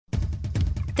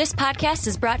This podcast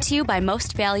is brought to you by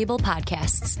Most Valuable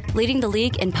Podcasts, leading the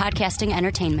league in podcasting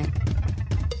entertainment.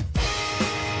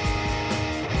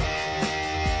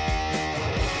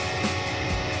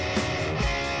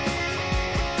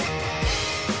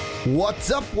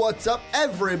 What's up,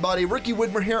 everybody? Ricky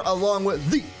Widmer here, along with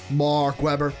the Mark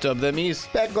Weber. Dub them ease.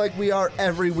 Back like we are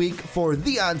every week for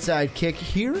the Onside Kick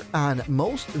here on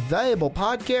Most Valuable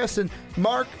Podcasts. And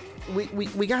Mark,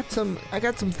 we got I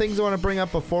got some things I want to bring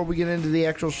up before we get into the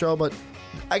actual show, but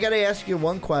I got to ask you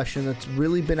one question that's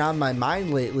really been on my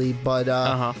mind lately. But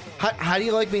how do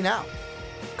you like me now?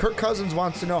 Kirk Cousins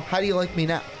wants to know, how do you like me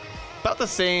now? About the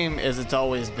same as it's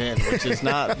always been, which is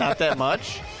not that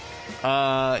much.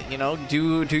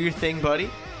 Do your thing, buddy.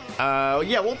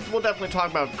 We'll definitely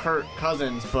talk about Kirk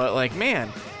Cousins, but like, man,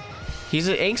 he's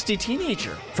an angsty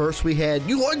teenager. First we had,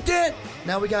 you liked it?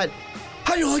 Now we got,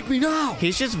 how do you like me now?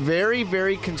 He's just very,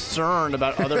 very concerned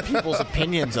about other people's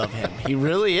opinions of him. He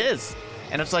really is.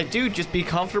 And it's like, dude, just be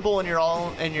comfortable in your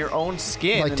own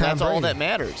skin, like and Tom that's Brady. All that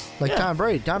matters. Like Tom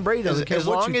Brady. Tom Brady doesn't care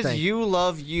what you think. As long as you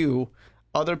love you,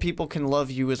 other people can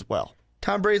love you as well.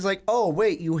 Tom Brady's like, oh,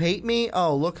 wait, you hate me?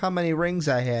 Oh, look how many rings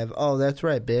I have. Oh, that's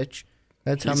right, bitch.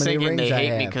 That's how many rings I have. They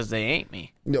hate me because they ain't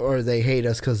me. Or they hate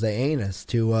us because they ain't us.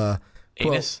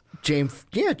 Anus?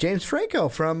 James Franco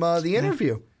from The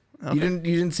Interview. Okay. You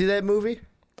didn't see that movie?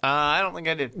 I don't think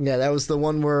I did. Yeah, that was the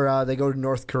one where they go to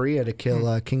North Korea to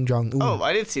kill Kim Jong-un. Oh,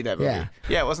 I did see that movie.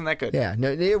 Yeah, it wasn't that good. Yeah,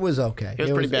 no, it was okay. It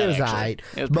was pretty bad, It was actually. all right.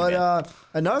 It was pretty bad.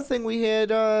 Another thing we had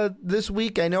this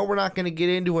week, I know we're not going to get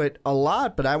into it a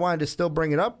lot, but I wanted to still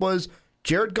bring it up, was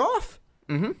Jared Goff.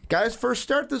 Mm-hmm. Got his first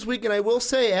start this week, and I will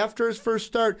say, after his first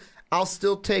start, I'll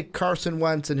still take Carson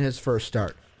Wentz in his first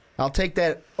start. I'll take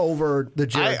that over the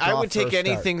Jared Goff. I would take first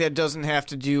anything start. that doesn't have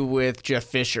to do with Jeff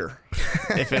Fisher,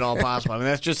 if at all possible. I mean,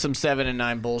 that's just some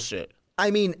 7-9 bullshit. I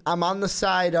mean, I'm on the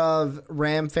side of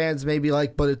Ram fans maybe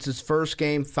like, but it's his first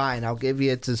game, fine. I'll give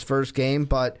you it's his first game,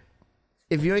 but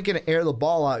if you ain't going to air the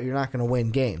ball out, you're not going to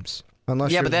win games.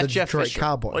 Unless you're but that's the Jeff Detroit Fisher.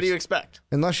 Cowboys. What do you expect?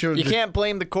 Unless you're you can't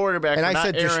blame the quarterback for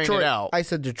not airing it out. I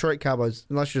said Detroit Cowboys,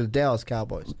 unless you're the Dallas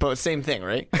Cowboys. But same thing,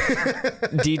 right?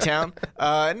 D-Town.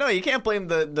 No, you can't blame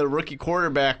the rookie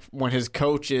quarterback when his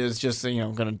coach is just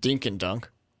going to dink and dunk.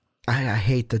 I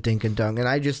hate the dink and dunk, and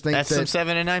I just think that's some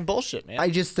 7-9 bullshit, man. I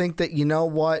just think that, you know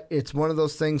what? It's one of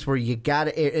those things where you got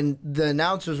to air, and the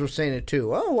announcers were saying it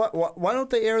too. Oh, why don't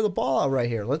they air the ball out right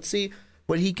here? Let's see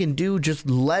what he can do. Just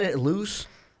let it loose,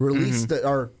 release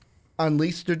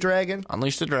unleash the dragon.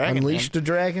 Unleash the dragon. Unleash the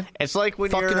dragon. It's like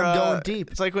when I'm going deep.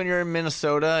 It's like when you're in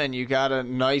Minnesota and you got a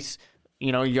nice,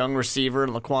 young receiver in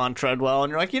Laquan Treadwell,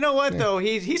 and you're like, you know what though,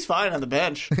 he's fine on the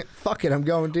bench. Fuck it, I'm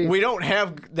going deep. We don't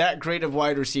have that great of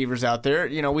wide receivers out there.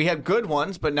 We have good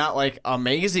ones, but not like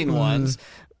amazing ones.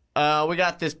 We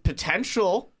got this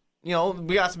potential. We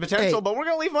got some potential, but we're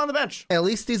gonna leave him on the bench. At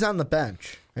least he's on the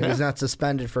bench. And he's not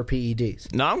suspended for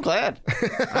PEDs. No, I'm glad.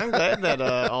 I'm glad that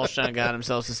Alshon got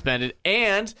himself suspended.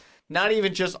 And not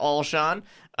even just Alshon,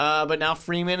 but now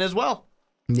Freeman as well.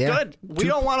 Yeah. Good. We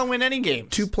don't want to win any games.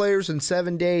 2 players in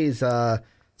 7 days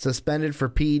suspended for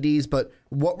PEDs. But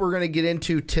what we're going to get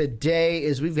into today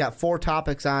is we've got 4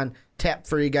 topics on tap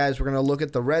for you guys. We're going to look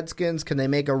at the Redskins. Can they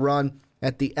make a run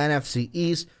at the NFC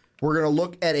East? We're going to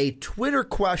look at a Twitter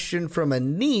question from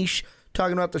Anish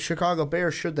talking about the Chicago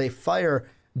Bears. Should they fire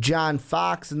John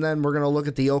Fox? And then we're going to look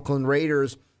at the Oakland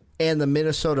Raiders and the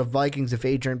Minnesota Vikings. If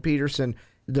Adrian Peterson,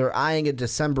 they're eyeing a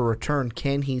December return,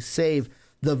 can he save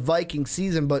the Viking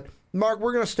season? But Mark,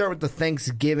 we're going to start with the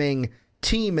Thanksgiving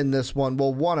team in this one.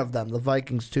 Well, one of them, the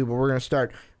Vikings too, but we're going to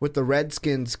start with the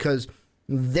Redskins because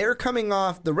they're coming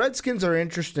off. The Redskins are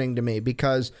interesting to me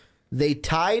because they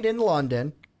tied in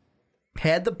London,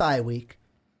 had the bye week,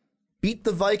 beat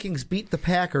the Vikings, beat the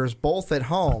Packers, both at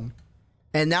home.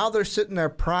 And now they're sitting there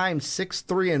prime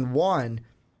 6-3-1,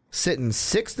 sitting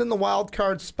 6th in the wild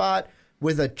card spot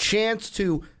with a chance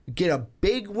to get a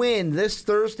big win this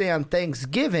Thursday on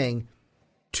Thanksgiving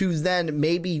to then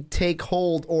maybe take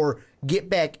hold or get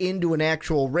back into an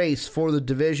actual race for the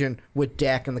division with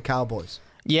Dak and the Cowboys.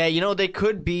 Yeah, they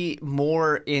could be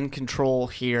more in control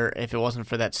here if it wasn't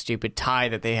for that stupid tie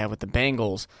that they have with the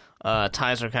Bengals.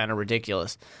 Ties are kind of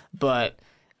ridiculous. But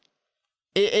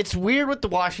it's weird with the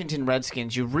Washington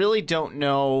Redskins. You really don't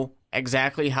know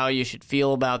exactly how you should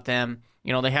feel about them.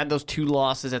 They had those 2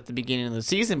 losses at the beginning of the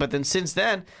season, but then since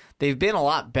then, they've been a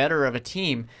lot better of a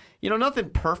team. Nothing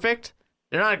perfect.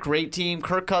 They're not a great team.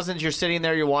 Kirk Cousins, you're sitting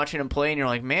there, you're watching them play, and you're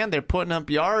like, man, they're putting up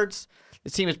yards.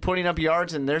 This team is putting up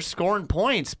yards, and they're scoring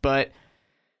points, but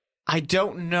I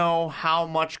don't know how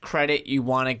much credit you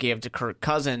want to give to Kirk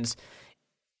Cousins.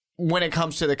 when it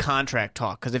comes to the contract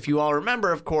talk. Because if you all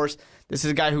remember, of course, this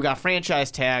is a guy who got franchise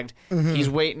tagged. Mm-hmm. He's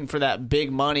waiting for that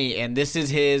big money, and this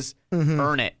is his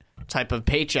earn it type of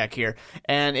paycheck here.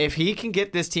 And if he can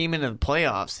get this team into the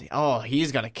playoffs,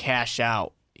 he's going to cash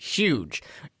out huge.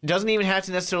 Doesn't even have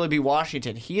to necessarily be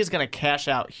Washington. He is going to cash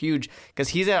out huge because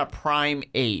he's at a prime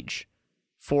age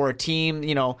for a team,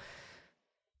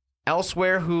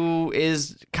 elsewhere who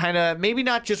is kind of maybe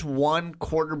not just one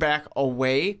quarterback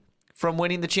away from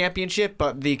winning the championship,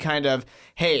 but the kind of,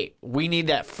 hey, we need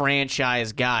that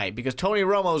franchise guy, because Tony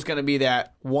Romo is going to be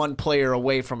that one player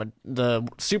away from the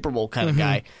Super Bowl kind of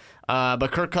guy.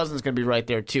 But Kirk Cousins is going to be right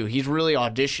there too. He's really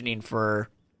auditioning for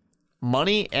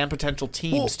money and potential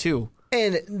teams too.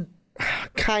 And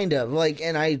kind of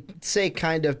and I say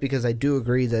kind of because I do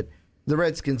agree that the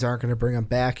Redskins aren't going to bring him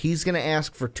back. He's going to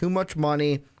ask for too much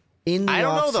money. I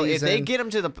don't know though. If they get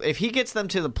him if he gets them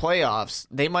to the playoffs,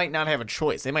 they might not have a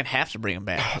choice. They might have to bring him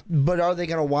back. But are they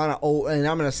going to want to? And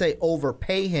I'm going to say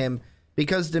overpay him,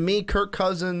 because to me, Kirk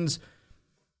Cousins,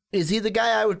 is he the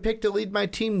guy I would pick to lead my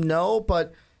team? No,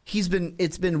 but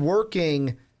it's been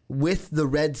working with the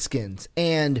Redskins,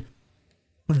 and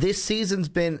this season's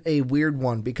been a weird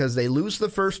one because they lose the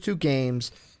first 2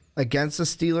 games against the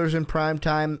Steelers in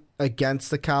primetime, against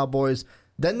the Cowboys.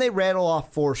 Then they rattle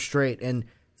off 4 straight, and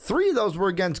 3 of those were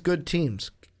against good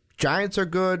teams. Giants are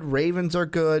good, Ravens are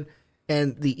good,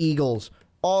 and the Eagles,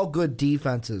 all good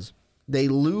defenses. They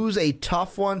lose a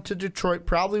tough one to Detroit,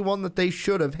 probably one that they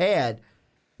should have had.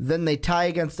 Then they tie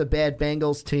against a bad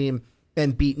Bengals team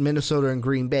and beat Minnesota and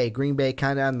Green Bay. Green Bay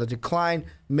kind of on the decline,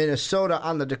 Minnesota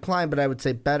on the decline, but I would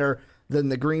say better than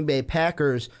the Green Bay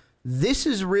Packers. This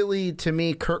is really, to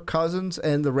me, Kirk Cousins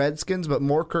and the Redskins, but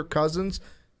more Kirk Cousins.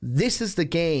 This is the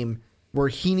game where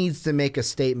he needs to make a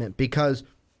statement, because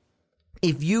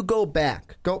if you go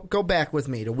back with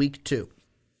me to week 2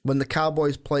 when the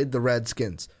Cowboys played the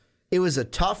Redskins, it was a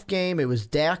tough game. It was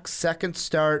Dak's second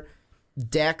start.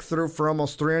 Dak threw for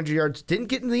almost 300 yards. Didn't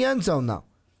get in the end zone, though.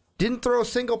 Didn't throw a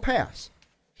single pass.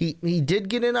 He did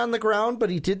get in on the ground,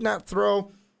 but he did not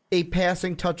throw a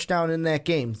passing touchdown in that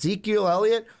game. Ezekiel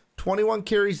Elliott, 21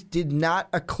 carries, did not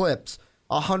eclipse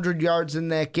 100 yards in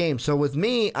that game. So with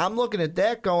me, I'm looking at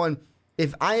that going,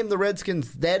 if I am the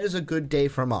Redskins, that is a good day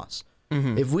from us.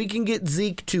 Mm-hmm. If we can get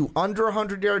Zeke to under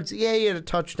 100 yards, he had a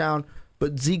touchdown,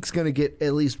 but Zeke's going to get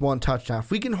at least 1 touchdown.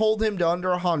 If we can hold him to under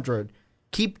 100,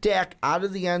 keep Dak out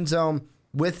of the end zone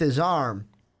with his arm,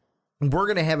 we're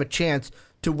going to have a chance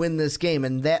to win this game,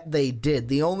 and that they did.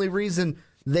 The only reason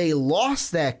they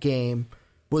lost that game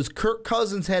was Kirk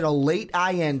Cousins had a late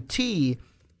INT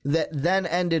that then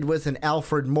ended with an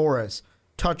Alfred Morris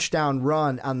touchdown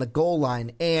run on the goal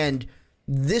line, and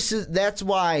that's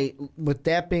why, with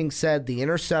that being said, the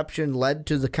interception led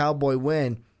to the Cowboy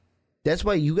win. That's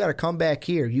why you got to come back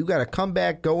here. You got to come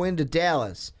back, go into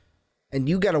Dallas, and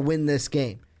you got to win this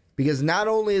game. Because not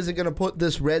only is it going to put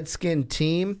this Redskin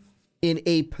team in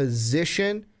a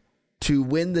position to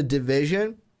win the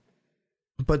division,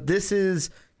 but this is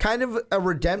kind of a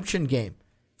redemption game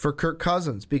for Kirk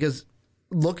Cousins. Because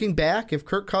looking back, if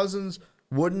Kirk Cousins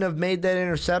wouldn't have made that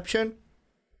interception,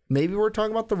 maybe we're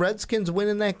talking about the Redskins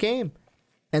winning that game.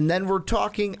 And then we're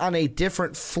talking on a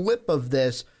different flip of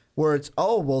this, where it's,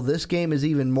 this game is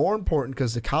even more important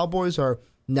because the Cowboys are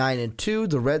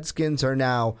 9-2. The Redskins are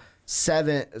now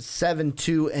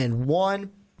 7-2-1.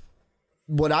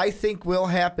 What I think will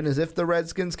happen is if the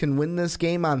Redskins can win this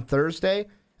game on Thursday,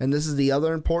 and this is the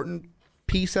other important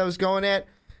piece I was going at,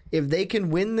 if they can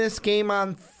win this game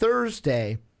on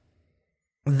Thursday,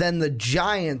 then the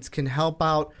Giants can help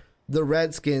out the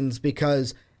Redskins,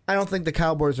 because I don't think the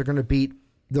Cowboys are going to beat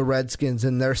the Redskins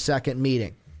in their second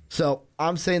meeting. So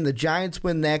I'm saying the Giants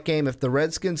win that game. If the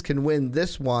Redskins can win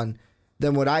this one,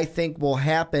 then what I think will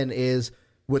happen is,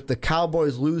 with the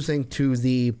Cowboys losing to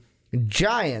the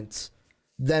Giants,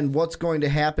 then what's going to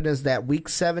happen is that Week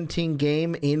 17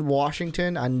 game in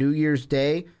Washington on New Year's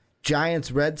Day,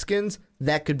 Giants-Redskins,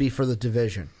 that could be for the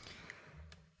division.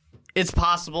 It's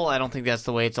possible. I don't think that's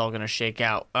the way it's all going to shake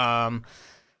out.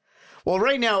 Well,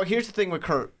 right now, here's the thing with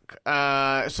Kirk.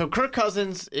 So Kirk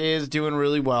Cousins is doing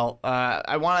really well.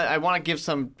 I want to give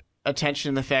some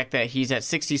attention to the fact that he's at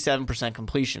 67%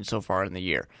 completion so far in the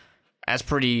year. That's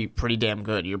pretty damn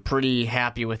good. You're pretty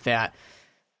happy with that.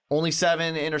 Only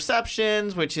 7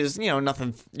 interceptions, which is,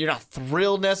 nothing. You're not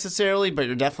thrilled necessarily, but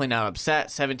you're definitely not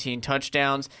upset. 17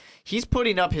 touchdowns. He's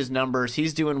putting up his numbers.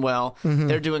 He's doing well. Mm-hmm.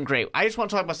 They're doing great. I just want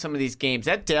to talk about some of these games.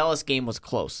 That Dallas game was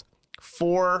close.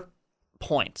 4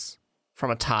 points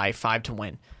from a tie, 5 to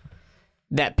win.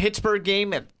 That Pittsburgh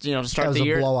game, to start the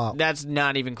year, blowout. That's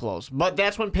not even close. But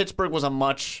that's when Pittsburgh was a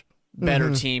much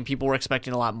better team. People were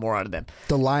expecting a lot more out of them.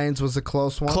 The Lions was a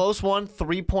close one. Close one,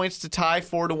 3 points to tie,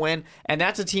 4 to win. And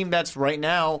that's a team that's right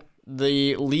now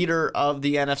the leader of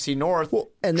the NFC North,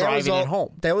 and driving it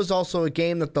home. That was also a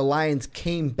game that the Lions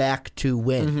came back to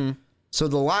win. So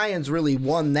the Lions really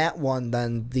won that one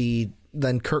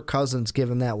than Kirk Cousins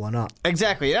giving that one up.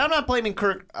 Exactly. And I'm not blaming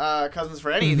Kirk Cousins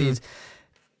for any of these.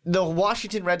 The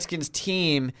Washington Redskins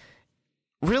team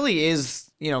really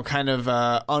is, kind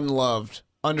of unloved,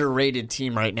 underrated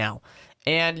team right now.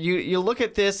 And you look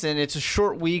at this, and it's a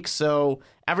short week, so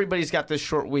everybody's got this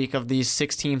short week of these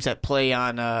 6 teams that play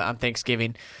on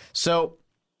Thanksgiving. So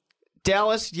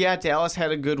Dallas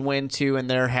had a good win too, and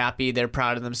they're happy, they're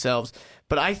proud of themselves.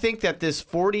 But I think that this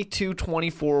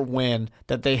 42-24 win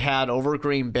that they had over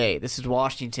Green Bay, this is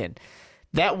Washington,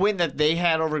 that win that they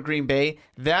had over Green Bay,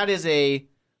 that is a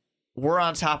we're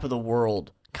on top of the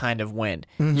world kind of win.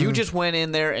 You just went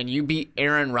in there and you beat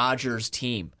Aaron Rodgers'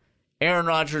 team. Aaron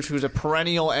Rodgers, who's a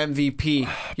perennial MVP.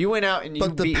 You went out and you beat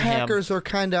him. But the Packers are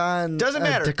kind of on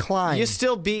a decline. You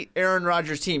still beat Aaron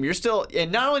Rodgers' team.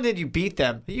 And not only did you beat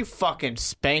them, you fucking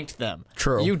spanked them.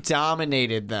 True. You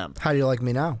dominated them. How do you like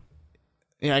me now?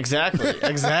 Yeah,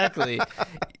 exactly.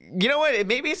 You know what?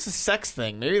 Maybe it's a sex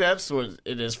thing. Maybe that's what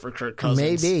it is for Kirk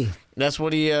Cousins. Maybe. That's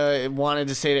what he wanted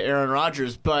to say to Aaron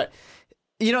Rodgers. But,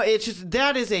 it's just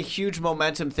that is a huge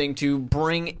momentum thing to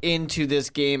bring into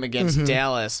this game against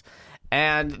Dallas.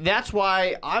 And that's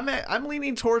why I'm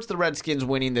leaning towards the Redskins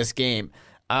winning this game.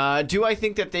 Do I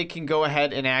think that they can go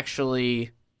ahead and actually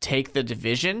take the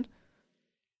division?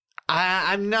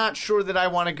 I'm not sure that I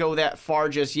want to go that far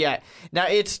just yet. Now,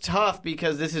 it's tough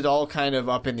because this is all kind of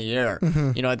up in the air,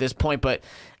 at this point. But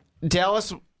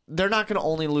Dallas, they're not going to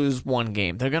only lose one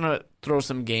game. They're going to throw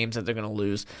some games that they're going to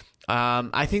lose.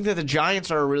 I think that the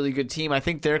Giants are a really good team. I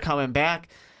think they're coming back.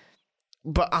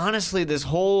 But honestly, this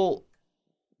whole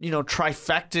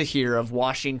trifecta here of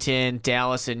Washington,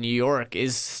 Dallas, and New York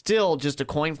is still just a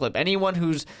coin flip. Anyone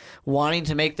who's wanting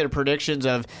to make their predictions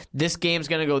of this game's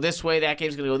going to go this way, that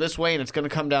game's going to go this way, and it's going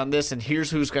to come down this, and here's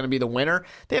who's going to be the winner,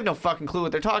 they have no fucking clue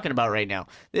what they're talking about right now.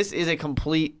 This is a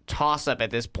complete toss-up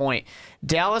at this point.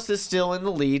 Dallas is still in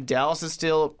the lead. Dallas is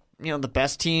still, the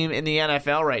best team in the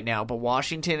NFL right now, but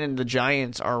Washington and the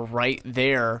Giants are right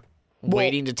there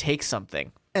waiting to take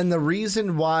something. And the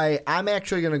reason why I'm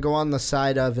actually going to go on the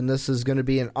side of, and this is going to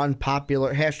be an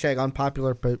unpopular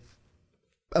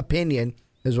opinion,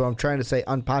 is what I'm trying to say,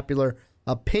 unpopular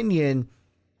opinion.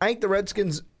 I think the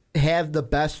Redskins have the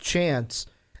best chance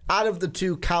out of the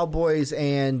two, Cowboys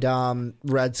and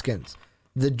Redskins.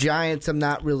 The Giants, I'm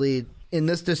not really, in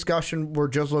this discussion, we're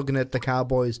just looking at the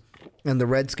Cowboys and the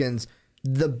Redskins.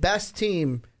 The best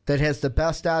team that has the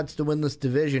best odds to win this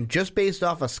division, just based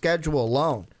off of schedule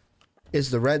alone, is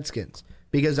the Redskins.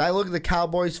 Because I look at the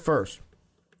Cowboys first.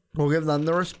 We'll give them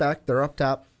the respect. They're up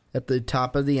top at the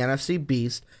top of the NFC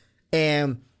Beast.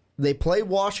 And they play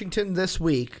Washington this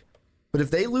week. But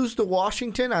if they lose to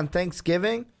Washington on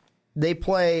Thanksgiving, they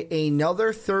play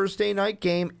another Thursday night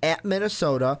game at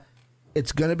Minnesota.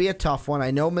 It's going to be a tough one.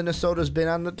 I know Minnesota's been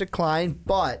on the decline,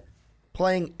 but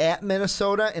playing at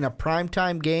Minnesota in a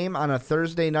primetime game on a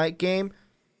Thursday night game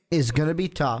is going to be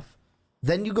tough.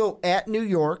 Then you go at New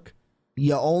York.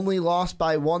 You only lost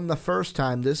by 1 the first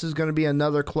time. This is going to be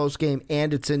another close game,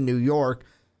 and it's in New York.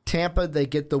 Tampa, they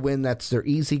get the win. That's their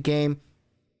easy game.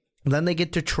 Then they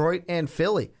get Detroit and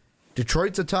Philly.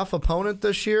 Detroit's a tough opponent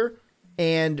this year.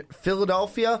 And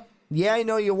Philadelphia, yeah, I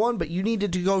know you won, but you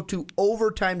needed to go to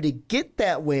overtime to get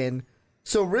that win.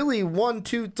 So really, 1,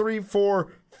 2, 3,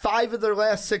 4, 5 of their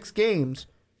last 6 games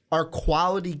are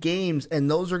quality games,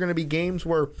 and those are going to be games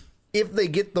where if they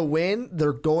get the win,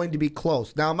 they're going to be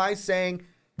close. Now, am I saying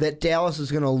that Dallas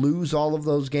is going to lose all of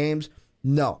those games?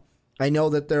 No. I know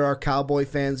that there are Cowboy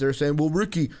fans that are saying, well,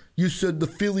 Ricky, you said the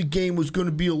Philly game was going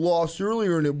to be a loss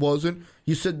earlier, and it wasn't.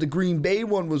 You said the Green Bay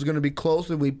one was going to be close,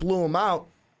 and we blew them out.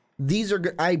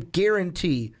 I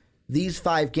guarantee these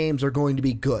 5 games are going to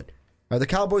be good. Are the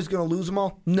Cowboys going to lose them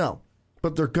all? No.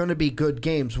 But they're going to be good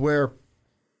games where,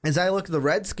 as I look at the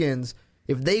Redskins,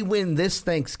 if they win this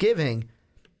Thanksgiving,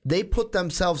 they put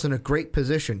themselves in a great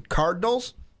position.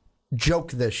 Cardinals,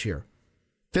 joke this year.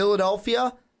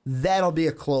 Philadelphia, that'll be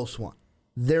a close one.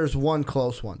 There's one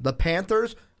close one. The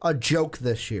Panthers, a joke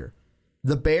this year.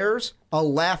 The Bears, a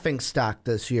laughingstock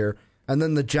this year. And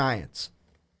then the Giants.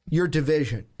 Your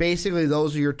division. Basically,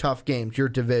 those are your tough games, your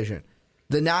division.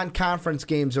 The non-conference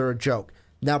games are a joke.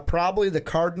 Now, probably the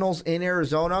Cardinals in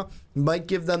Arizona might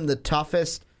give them the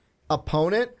toughest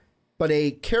opponent, but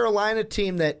a Carolina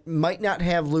team that might not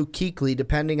have Luke Kuechly,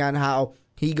 depending on how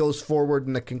he goes forward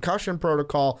in the concussion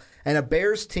protocol, and a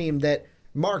Bears team that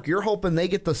Mark, you're hoping they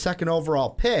get the second overall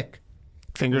pick.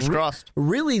 Fingers crossed.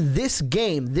 Really, this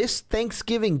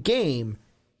Thanksgiving game,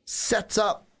 sets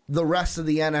up the rest of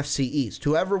the NFC East.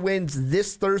 Whoever wins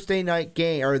this Thursday night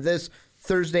game, or this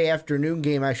Thursday afternoon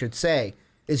game, I should say,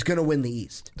 is going to win the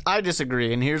East. I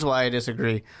disagree, and here's why I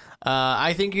disagree.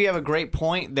 I think you have a great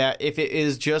point that if it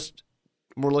is just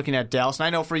we're looking at Dallas, and I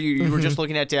know for you, you were just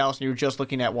looking at Dallas and you were just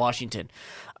looking at Washington,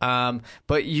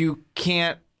 but you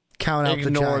can't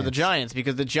ignore the Giants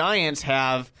because the Giants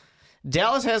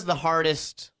Dallas has the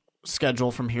hardest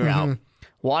schedule from here out.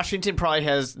 Washington probably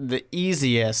has the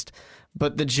easiest,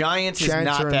 but the Giants is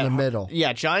not are that in the middle.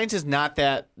 Yeah, Giants is not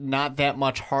that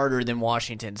much harder than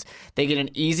Washington's. They get an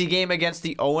easy game against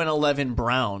the 0-11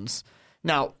 Browns.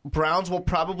 Now, Browns will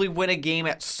probably win a game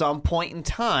at some point in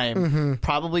time,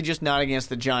 probably just not against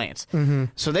the Giants.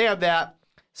 So they have that.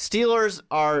 Steelers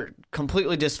are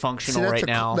completely dysfunctional right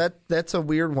now. That's a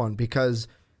weird one because,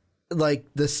 like,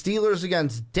 the Steelers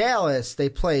against Dallas, they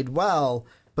played well,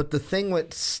 but the thing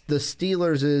with the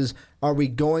Steelers is, are we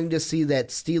going to see that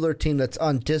Steeler team that's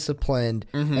undisciplined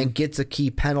and gets a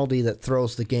key penalty that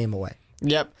throws the game away?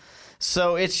 Yep.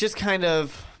 So it's just kind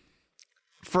of...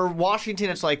 For Washington,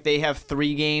 it's like they have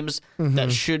 3 games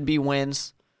that should be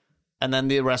wins, and then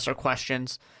the rest are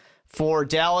questions. For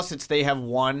Dallas, it's they have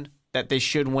 1 that they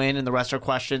should win, and the rest are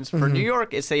questions. For New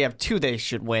York, it's they have 2 they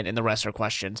should win, and the rest are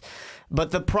questions.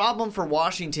 But the problem for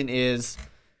Washington is,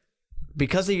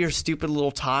 because of your stupid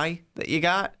little tie that you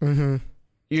got,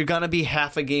 you're going to be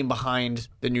half a game behind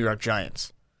the New York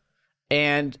Giants.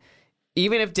 And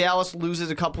even if Dallas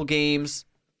loses a couple games...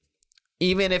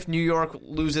 Even if New York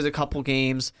loses a couple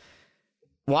games,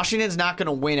 Washington's not going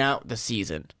to win out the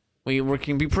season. We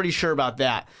can be pretty sure about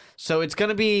that. So it's going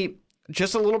to be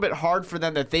just a little bit hard for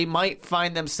them that they might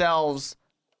find themselves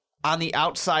on the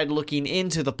outside looking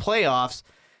into the playoffs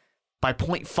by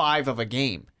 0.5 of a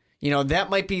game. You know, that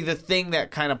might be the thing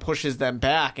that kind of pushes them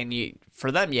back. And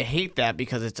for them, you hate that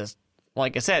because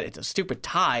like I said, it's a stupid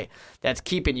tie that's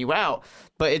keeping you out.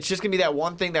 But it's just going to be that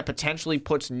one thing that potentially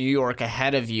puts New York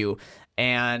ahead of you.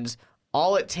 And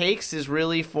all it takes is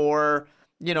really for,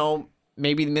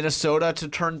 maybe Minnesota to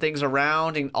turn things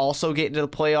around and also get into the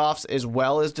playoffs as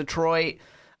well as Detroit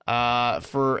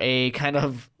for a kind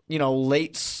of,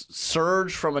 late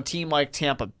surge from a team like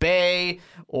Tampa Bay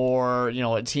or,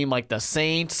 a team like the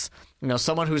Saints.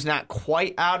 Someone who's not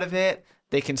quite out of it,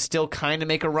 they can still kind of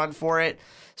make a run for it.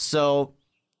 So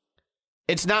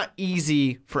it's not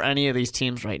easy for any of these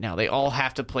teams right now. They all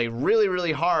have to play really,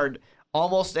 really hard,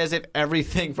 almost as if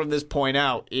everything from this point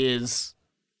out is,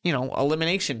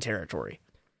 elimination territory.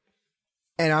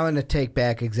 And I'm going to take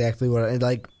back exactly what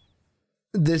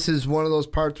this is one of those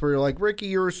parts where you're like, Ricky,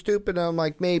 you were stupid. And I'm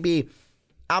like, maybe.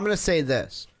 I'm going to say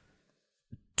this.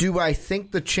 Do I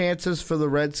think the chances for the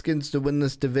Redskins to win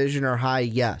this division are high?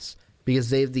 Yes, because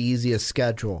they have the easiest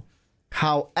schedule.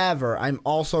 However, I'm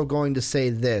also going to say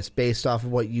this based off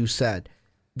of what you said.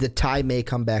 The tie may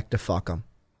come back to fuck them.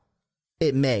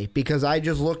 It may, because I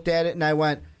just looked at it and I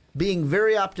went, being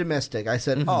very optimistic, I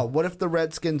said, what if the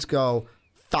Redskins go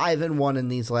 5-1 in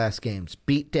these last games?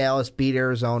 Beat Dallas, beat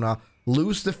Arizona,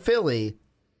 lose to Philly,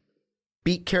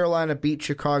 beat Carolina, beat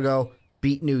Chicago,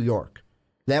 beat New York.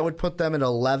 That would put them at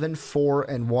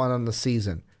 11-4-1 on the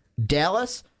season.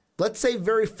 Dallas, let's say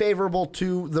very favorable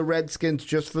to the Redskins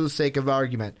just for the sake of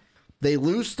argument. They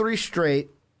lose 3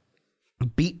 straight,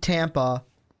 beat Tampa,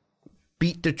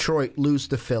 beat Detroit, lose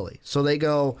to Philly. So they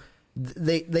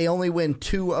only win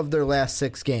 2 of their last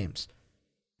 6 games.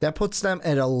 That puts them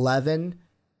at 11-5.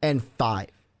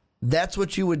 That's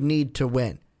what you would need to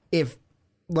win. If,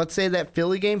 let's say that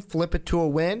Philly game, flip it to a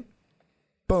win,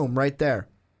 boom, right there.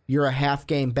 You're a half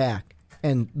game back,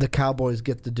 and the Cowboys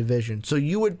get the division. So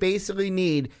you would basically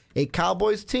need a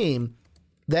Cowboys team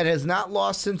that has not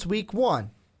lost since week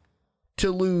 1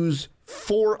 to lose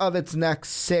 4 of its next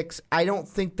 6. I don't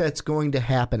think that's going to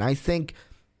happen. I think,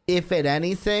 if at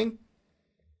anything,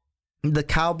 the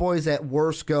Cowboys at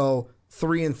worst go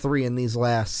 3-3 in these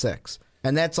last 6.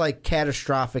 And that's like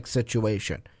catastrophic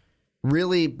situation.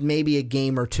 Really, maybe a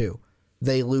game or 2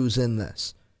 they lose in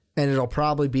this. And it'll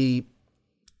probably be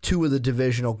 2 of the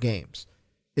divisional games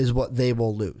is what they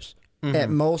will lose. At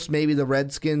most, maybe the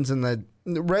Redskins and the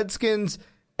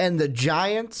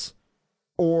Giants,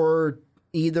 or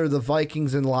either the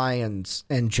Vikings and Lions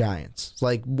and Giants.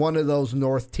 Like one of those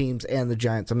North teams and the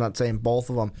Giants. I'm not saying both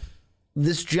of them.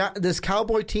 This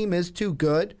Cowboy team is too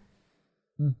good,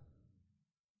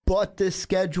 but this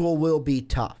schedule will be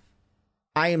tough.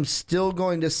 I am still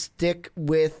going to stick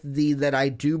with that I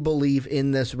do believe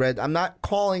in this I'm not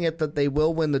calling it that they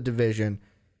will win the division,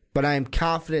 but I am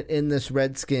confident in this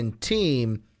Redskin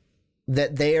team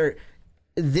that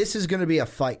this is going to be a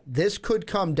fight. This could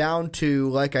come down to,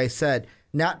 like I said,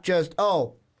 not just,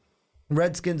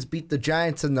 Redskins beat the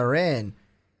Giants and they're in,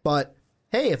 but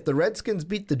hey, if the Redskins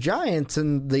beat the Giants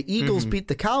and the Eagles beat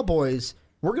the Cowboys,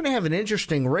 we're going to have an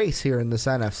interesting race here in this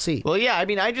NFC. Well, yeah, I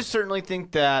mean, I just certainly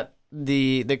think that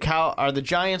the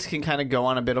Giants can kind of go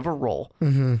on a bit of a roll.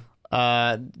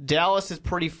 Dallas is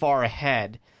pretty far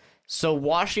ahead, so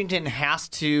Washington has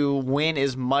to win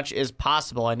as much as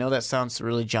possible. I know that sounds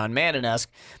really John Madden-esque,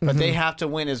 but they have to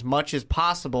win as much as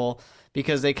possible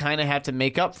because they kind of have to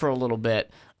make up for a little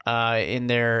bit in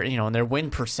their win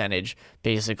percentage,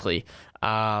 basically.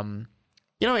 And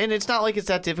it's not like it's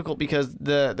that difficult because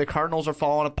the Cardinals are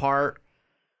falling apart.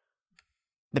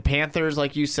 The Panthers,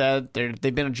 like you said,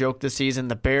 they've been a joke this season.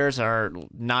 The Bears are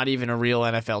not even a real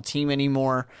NFL team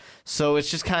anymore. So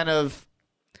it's just kind of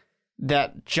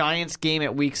that Giants game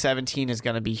at Week 17 is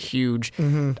going to be huge.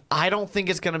 I don't think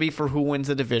it's going to be for who wins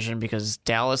the division because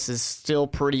Dallas is still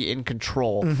pretty in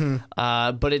control.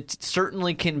 But it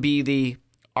certainly can be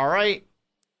all right,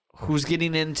 who's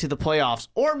getting into the playoffs?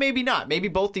 Or maybe not. Maybe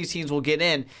both these teams will get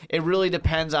in. It really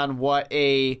depends on what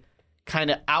a kind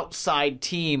of outside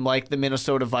team like the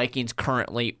Minnesota Vikings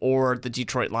currently or the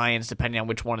Detroit Lions, depending on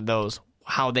which one of those,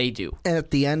 how they do. And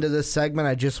at the end of this segment,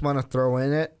 I just want to throw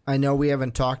in it. I know we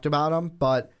haven't talked about them,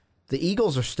 but the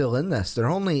Eagles are still in this. They're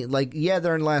only,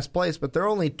 they're in last place, but they're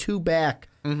only 2 back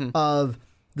of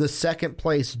the second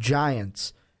place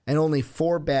Giants and only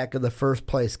 4 back of the first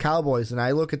place Cowboys. And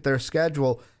I look at their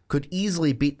schedule, could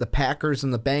easily beat the Packers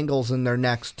and the Bengals in their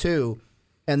next 2.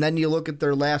 And then you look at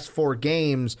their last 4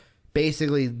 games,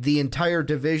 basically the entire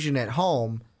division at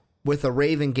home with a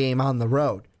Raven game on the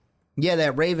road. Yeah,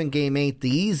 that Raven game ain't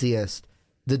the easiest.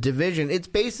 The division, it's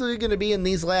basically going to be in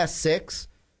these last 6.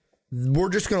 We're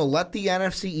just going to let the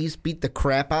NFC East beat the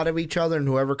crap out of each other, and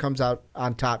whoever comes out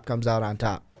on top comes out on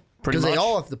top. Because they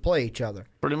all have to play each other.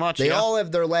 Pretty much, They all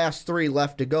have their last 3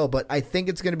 left to go, but I think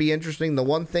it's going to be interesting. The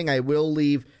one thing I will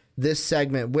leave this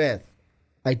segment with,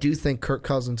 I do think Kirk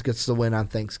Cousins gets the win on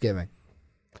Thanksgiving.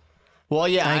 Well,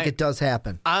 yeah. I think it does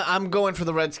happen. I'm going for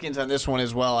the Redskins on this one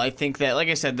as well. I think that, like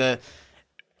I said,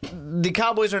 the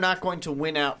Cowboys are not going to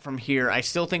win out from here. I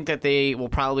still think that they will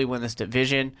probably win this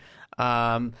division.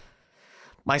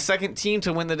 My second team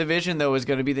to win the division, though, is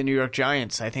going to be the New York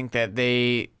Giants. I think that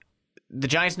the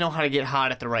Giants know how to get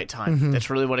hot at the right time. That's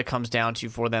really what it comes down to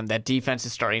for them. That defense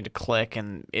is starting to click,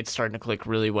 and it's starting to click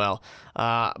really well.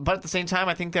 But at the same time,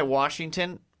 I think that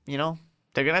Washington,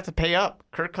 they're going to have to pay up.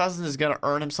 Kirk Cousins is going to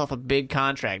earn himself a big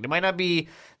contract. It might not be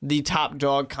the top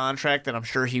dog contract that I'm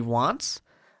sure he wants,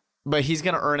 but he's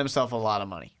going to earn himself a lot of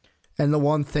money. And the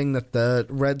one thing that the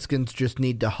Redskins just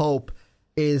need to hope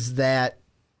is that,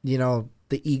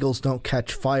 the Eagles don't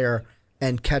catch fire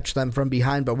and catch them from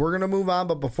behind. But we're going to move on.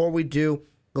 But before we do,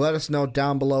 let us know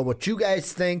down below what you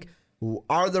guys think.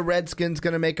 Are the Redskins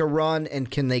going to make a run,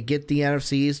 and can they get the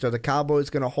NFC East? Are the Cowboys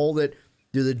going to hold it?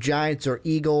 Do the Giants or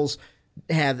Eagles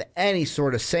have any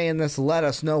sort of say in this? Let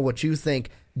us know what you think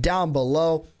down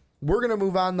below. We're going to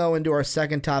move on, though, into our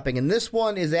second topic. And this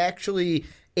one is actually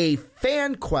a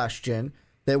fan question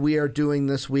that we are doing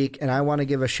this week, and I want to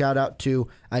give a shout-out to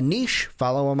Anish.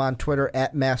 Follow him on Twitter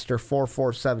at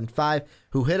Master4475,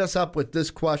 who hit us up with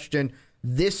this question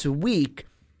this week,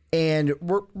 and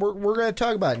we're going to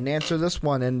talk about it and answer this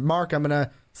one. And, Mark, I'm going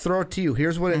to throw it to you.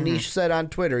 Here's what Anish said on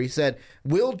Twitter. He said,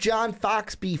 will John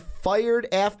Fox be fired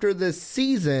after this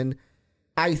season?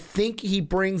 I think he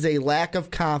brings a lack of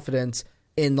confidence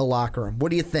in the locker room. What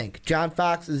do you think? John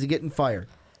Fox, is he getting fired?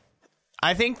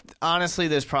 I think, honestly,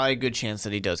 there's probably a good chance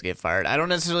that he does get fired. I don't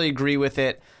necessarily agree with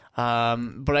it,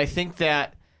 but I think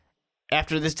that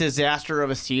after this disaster of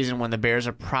a season when the Bears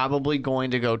are probably going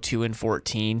to go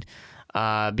 2-14,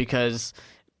 because,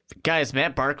 guys,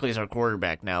 Matt Barkley's our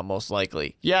quarterback now, most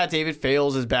likely. Yeah, David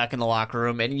Fales is back in the locker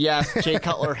room, and yes, Jay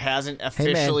Cutler hasn't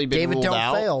officially been ruled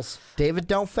out. David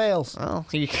don't fails. Well,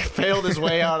 he failed his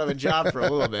way out of a job for a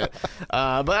little bit.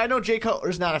 But I know Jay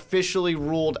Cutler's not officially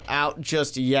ruled out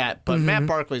just yet, but Matt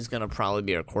Barkley's going to probably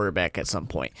be our quarterback at some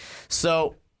point.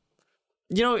 So,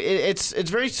 it's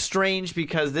very strange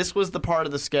because this was the part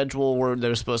of the schedule where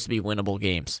there was supposed to be winnable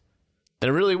games.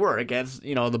 There really were against,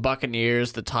 the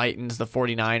Buccaneers, the Titans, the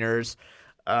 49ers.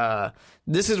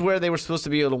 This is where they were supposed to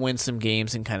be able to win some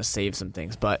games and kind of save some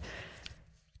things. But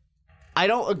I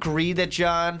don't agree that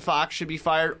John Fox should be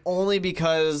fired only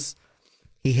because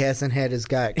he hasn't had his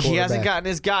guy. He hasn't gotten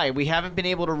his guy. We haven't been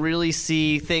able to really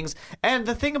see things. And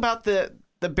the thing about the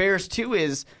Bears, too,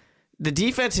 is the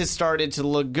defense has started to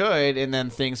look good, and then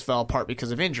things fell apart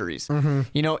because of injuries. Mm-hmm.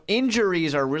 You know,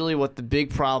 injuries are really what the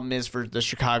big problem is for the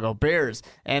Chicago Bears,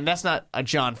 and that's not a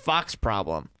John Fox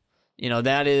problem. You know,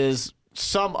 that is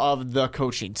some of the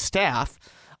coaching staff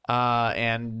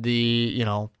and the, you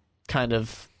know, kind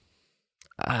of,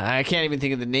 I can't even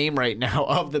think of the name right now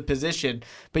of the position,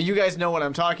 but you guys know what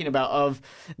I'm talking about, of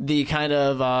the kind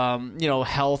of, you know,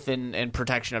 health and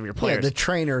protection of your players. Yeah, the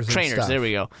trainers and stuff. There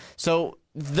we go. So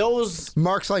those...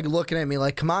 Mark's like looking at me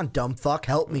like, come on, dumb fuck,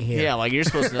 help me here. Yeah, like you're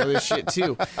supposed to know this shit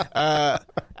too.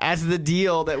 As the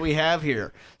deal that we have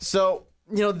here. So,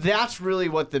 you know, that's really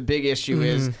what the big issue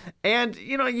is. And,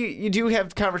 you know, you do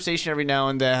have conversation every now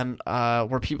and then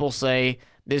where people say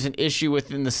there's an issue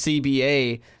within the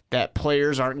CBA that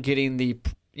players aren't getting the,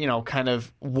 you know, kind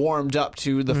of warmed up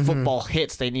to the football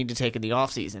hits they need to take in the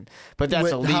offseason. But that's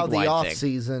a league-wide thing. How the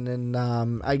offseason,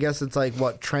 and I guess it's like,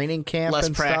 what, training camp less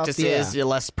and practices, stuff? Yeah.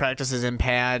 less practices in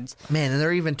pads. Man, and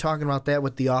they're even talking about that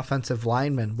with the offensive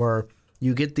linemen, where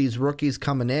you get these rookies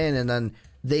coming in and then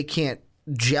they can't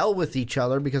gel with each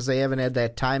other because they haven't had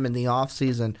that time in the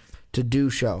offseason to do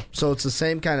so. So it's the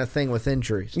same kind of thing with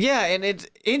injuries. Yeah, and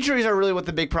injuries are really what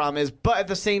the big problem is. But at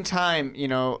the same time, you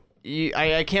know,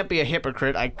 I can't be a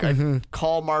hypocrite. I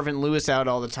call Marvin Lewis out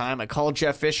all the time. I call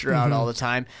Jeff Fisher out all the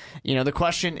time. You know, the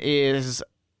question is,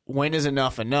 when is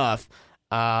enough enough?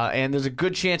 And there's a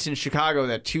good chance in Chicago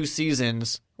that 2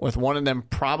 seasons, with one of them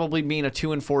probably being a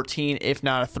 2-14, if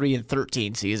not a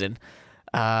 3-13 season,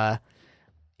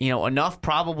 you know, enough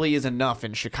probably is enough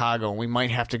in Chicago, and we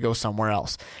might have to go somewhere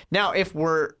else. Now, if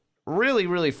we're really,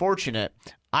 really fortunate,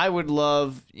 I would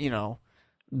love, you know,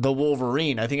 the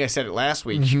Wolverine. I think I said it last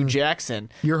week, Hugh Jackson.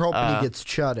 You're hoping he gets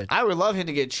shutted. I would love him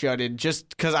to get shutted just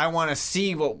because I want to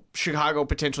see what Chicago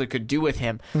potentially could do with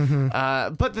him.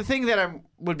 But the thing that I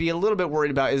would be a little bit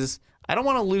worried about is I don't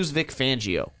want to lose Vic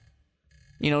Fangio.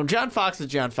 You know, John Fox is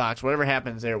John Fox. Whatever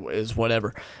happens there is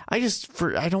whatever. I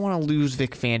don't want to lose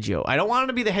Vic Fangio. I don't want him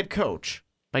to be the head coach.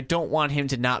 I don't want him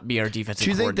to not be our defensive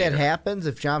coordinator. Do you think that happens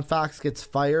if John Fox gets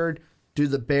fired? Do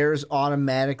the Bears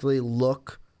automatically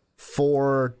look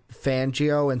for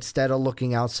Fangio instead of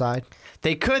looking outside?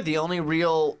 They could. The only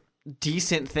real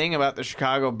decent thing about the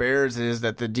Chicago Bears is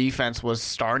that the defense was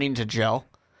starting to gel.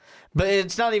 But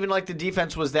it's not even like the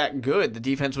defense was that good. The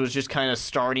defense was just kind of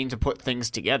starting to put things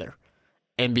together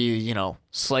and be, you know,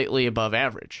 slightly above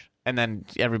average. And then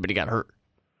everybody got hurt.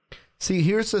 See,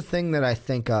 here's the thing that I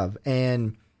think of.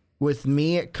 And with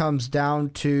me, it comes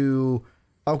down to,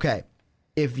 okay,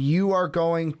 if you are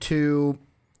going to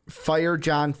fire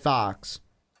John Fox,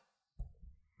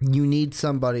 you need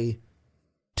somebody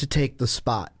to take the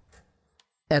spot.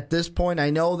 At this point, I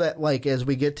know that, like, as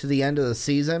we get to the end of the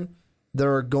season,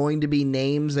 there are going to be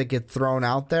names that get thrown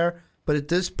out there. But at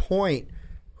this point,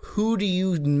 who do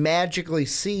you magically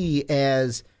see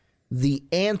as the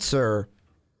answer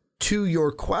to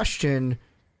your question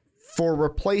for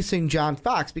replacing John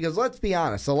Fox? Because let's be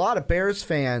honest, a lot of Bears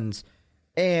fans,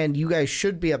 and you guys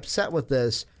should be upset with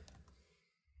this,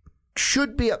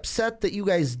 should be upset that you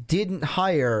guys didn't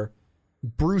hire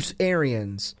Bruce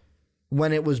Arians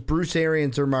when it was Bruce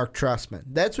Arians or Mark Trestman.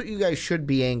 That's what you guys should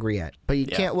be angry at. But you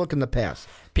can't look in the past.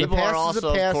 People the past are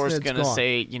also, of course, going to gone.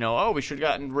 say, you know, oh, we should have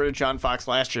gotten rid of John Fox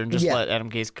last year and just let Adam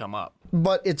Gase come up.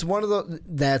 But it's one of the.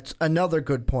 That's another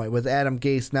good point with Adam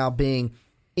Gase now being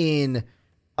in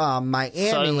Miami,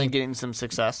 Suddenly getting some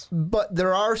success. But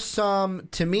there are some.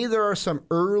 To me, there are some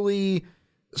early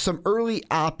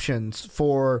options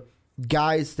for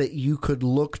guys that you could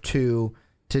look to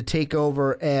take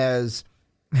over as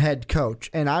head coach.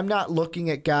 And I'm not looking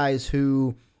at guys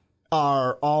who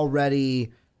are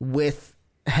already with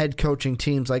head coaching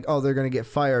teams like, oh, they're going to get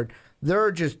fired. There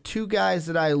are just 2 guys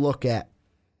that I look at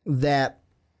that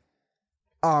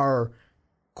are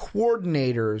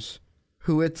coordinators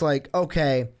who it's like,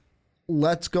 okay,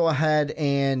 let's go ahead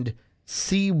and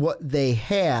see what they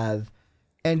have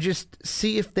and just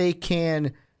see if they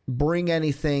can bring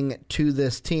anything to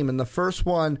this team. And the first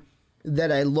one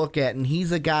that I look at, and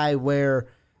he's a guy where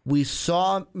we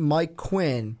saw Mike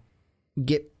Quinn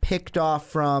get picked off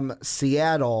from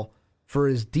Seattle for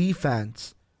his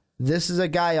defense. This is a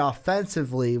guy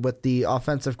offensively with the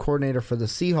offensive coordinator for the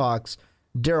Seahawks,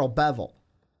 Darrell Bevell,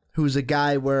 who's a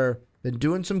guy where been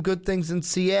doing some good things in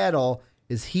Seattle.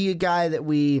 Is he a guy that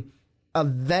we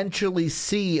eventually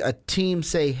see a team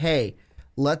say, hey,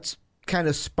 let's kind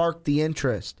of spark the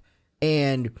interest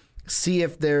and see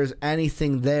if there's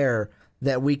anything there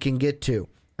that we can get to?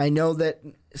 I know that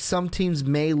some teams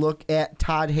may look at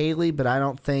Todd Haley, but I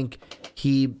don't think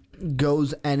he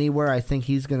goes anywhere. I think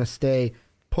he's going to stay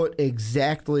put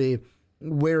exactly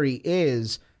where he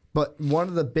is. But one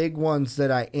of the big ones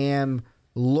that I am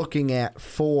looking at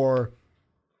for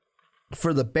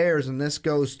the Bears, and this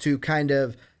goes to kind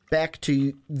of back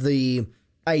to the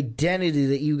identity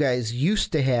that you guys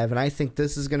used to have, and I think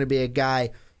this is going to be a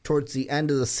guy towards the end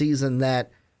of the season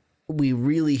that we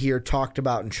really hear talked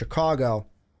about in Chicago,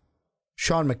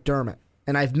 Sean McDermott.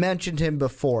 And I've mentioned him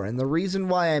before, and the reason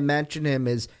why I mention him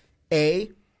is,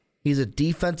 A, he's a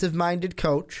defensive-minded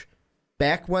coach.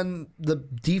 Back when the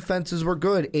defenses were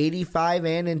good, 85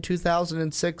 and in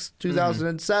 2006,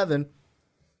 2007,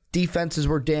 defenses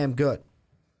were damn good.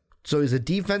 So he's a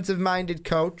defensive-minded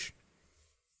coach.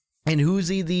 And who's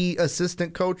he the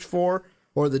assistant coach for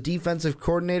or the defensive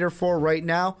coordinator for right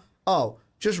now? Oh,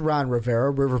 just Ron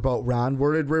Rivera, Riverboat Ron.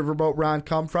 Where did Riverboat Ron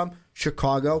come from?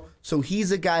 Chicago. So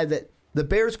he's a guy that the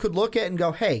Bears could look at and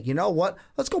go, hey, you know what?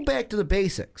 Let's go back to the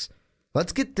basics.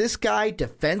 Let's get this guy,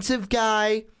 defensive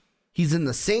guy. He's in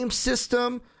the same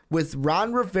system with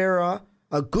Ron Rivera,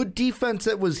 a good defense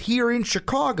that was here in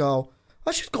Chicago.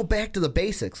 Let's just go back to the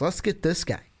basics. Let's get this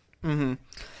guy. Mm-hmm.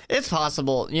 It's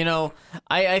possible. You know,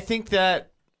 I think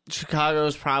that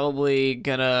Chicago's probably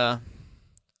going to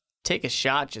take a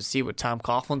shot to see what Tom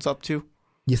Coughlin's up to.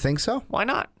 You think so? Why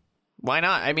not? Why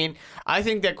not? I mean, I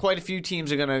think that quite a few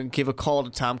teams are going to give a call to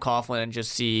Tom Coughlin and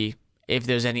just see if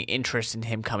there's any interest in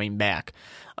him coming back.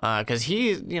 Because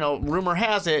he, you know, rumor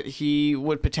has it, he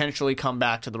would potentially come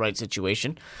back to the right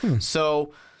situation.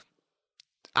 So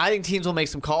I think teams will make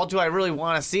some call. Do I really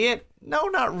want to see it? No,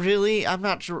 not really. I'm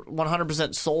not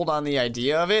 100% sold on the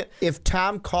idea of it. If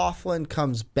Tom Coughlin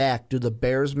comes back, do the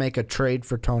Bears make a trade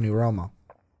for Tony Romo?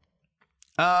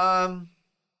 I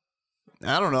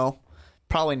don't know.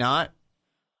 Probably not.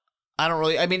 I don't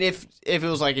really. I mean, if it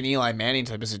was like an Eli Manning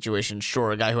type of situation,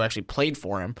 sure, a guy who actually played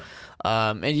for him.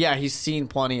 And yeah, he's seen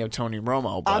plenty of Tony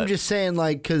Romo. But I'm just saying,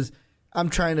 like, because I'm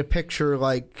trying to picture,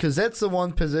 like, because that's the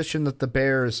one position that the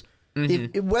Bears,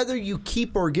 whether you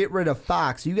keep or get rid of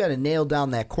Fox, you got to nail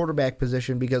down that quarterback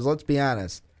position because let's be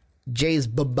honest, Jay's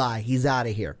bye-bye. He's out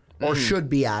of here or should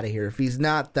be out of here. If he's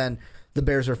not, then the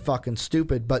Bears are fucking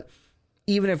stupid. But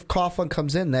even if Coughlin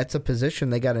comes in, that's a position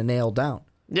they got to nail down.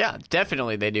 Yeah,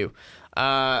 definitely they do.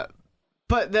 But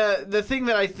the thing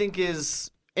that I think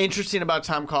is interesting about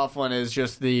Tom Coughlin is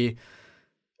just I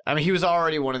mean, he was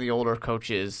already one of the older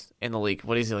coaches in the league.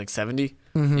 What is he, like 70?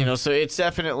 You know, so it's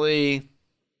definitely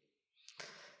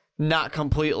not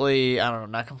completely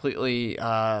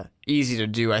easy to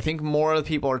do. I think more of the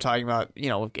people are talking about, you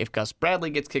know, if Gus Bradley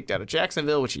gets kicked out of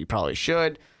Jacksonville, which he probably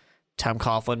should, Tom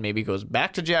Coughlin maybe goes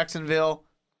back to Jacksonville.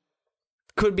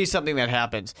 Could be something that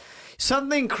happens.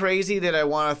 Something crazy that I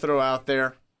want to throw out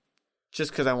there,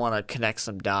 just because I want to connect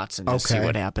some dots and just see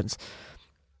what happens.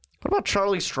 What about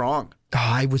Charlie Strong? Oh,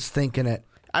 I was thinking it.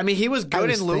 I mean, he was good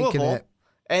in Louisville.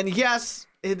 And yes,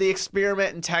 the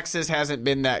experiment in Texas hasn't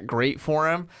been that great for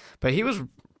him, but he was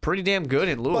pretty damn good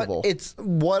in Louisville. But it's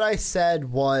what I said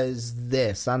was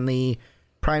this on the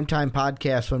Primetime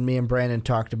podcast when me and Brandon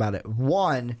talked about it.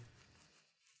 One,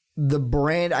 the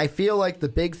brand, I feel like the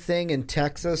big thing in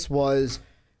Texas was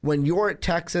when you're at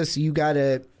Texas, you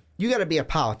gotta be a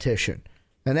politician.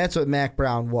 And that's what Mac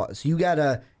Brown was. You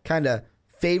gotta kind of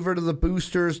favor to the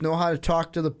boosters, know how to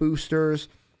talk to the boosters,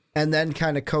 and then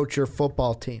kind of coach your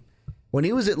football team. When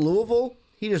he was at Louisville,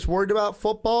 he just worried about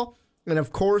football. And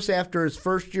of course, after his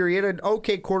first year, he had an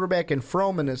okay quarterback in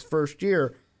Froman his first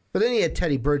year, but then he had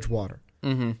Teddy Bridgewater.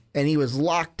 And he was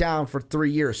locked down for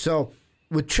 3 years. So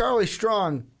with Charlie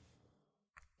Strong,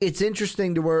 it's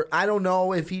interesting to where I don't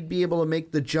know if he'd be able to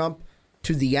make the jump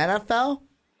to the NFL.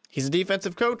 He's a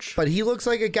defensive coach. But he looks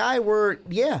like a guy where,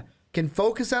 can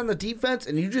focus on the defense,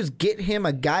 and you just get him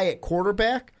a guy at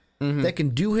quarterback that can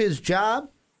do his job.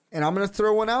 And I'm going to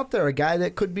throw one out there, a guy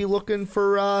that could be looking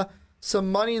for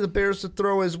some money the Bears to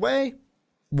throw his way.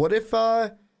 What if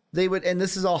they would, and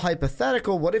this is all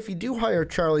hypothetical, what if you do hire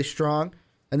Charlie Strong,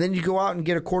 and then you go out and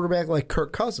get a quarterback like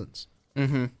Kirk Cousins?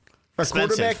 A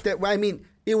quarterback that, I mean,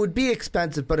 it would be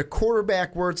expensive, but a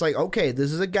quarterback where it's like, okay,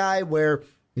 this is a guy where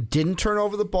it didn't turn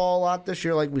over the ball a lot this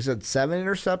year. Like we said, 7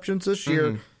 interceptions this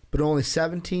year, but only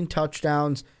 17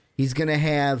 touchdowns. He's going to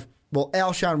have, well,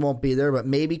 Alshon won't be there, but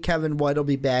maybe Kevin White will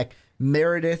be back.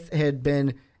 Meredith had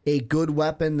been a good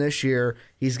weapon this year.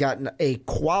 He's gotten a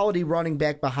quality running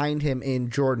back behind him in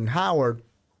Jordan Howard.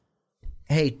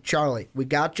 Hey, Charlie, we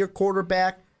got your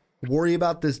quarterback. Worry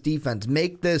about this defense.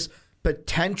 Make this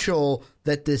potential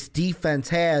that this defense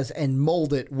has and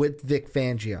mold it with Vic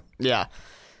Fangio. Yeah.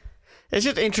 It's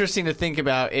just interesting to think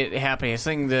about it happening. I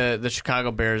think the Chicago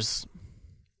Bears,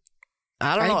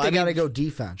 I don't know. I think they got to go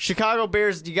defense. Chicago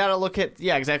Bears, you got to look at,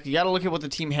 exactly. You got to look at what the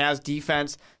team has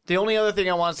defense. The only other thing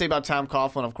I want to say about Tom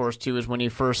Coughlin, of course, too, is when he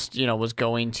first, was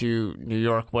going to New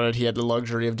York, what he had the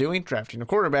luxury of doing, drafting a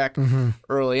quarterback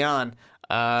early on.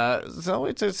 So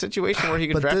it's a situation where he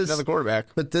can draft another quarterback.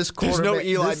 But this quarterback, there's no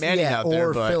Eli Manning out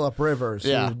there, or Phillip Rivers.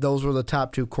 Yeah. Those were the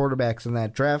top 2 quarterbacks in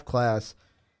that draft class.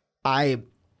 I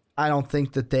don't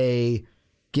think that they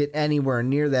get anywhere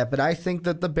near that, but I think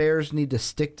that the Bears need to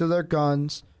stick to their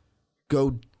guns,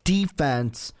 go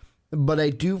defense, but I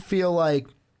do feel like,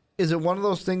 is it one of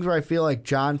those things where I feel like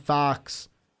John Fox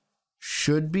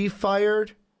should be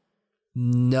fired?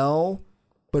 No,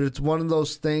 but it's one of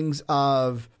those things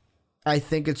of, I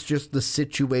think it's just the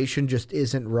situation just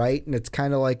isn't right, and it's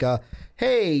kind of like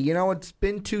hey, it's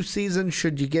been 2 seasons,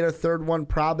 should you get a third one?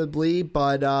 Probably,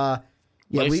 but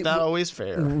life's not always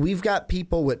fair. We've got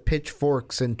people with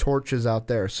pitchforks and torches out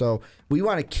there, so we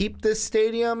want to keep this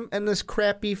stadium and this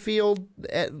crappy field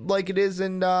like it is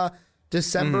in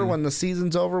December when the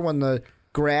season's over, when the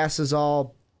grass is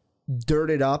all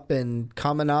dirted up and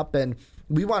coming up, and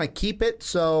we want to keep it,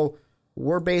 so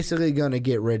we're basically going to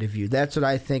get rid of you. That's what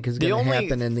I think is going to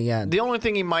happen in the end. The only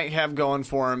thing he might have going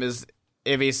for him is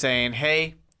if he's saying,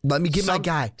 hey, let me get my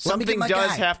guy. Something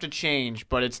does have to change,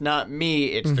 but it's not me,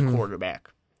 it's the quarterback.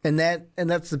 And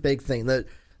that's the big thing.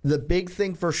 The big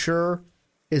thing for sure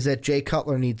is that Jay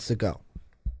Cutler needs to go.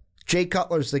 Jay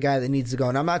Cutler's the guy that needs to go.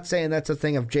 And I'm not saying that's a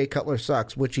thing of Jay Cutler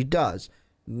sucks, which he does,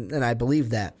 and I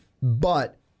believe that.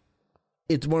 But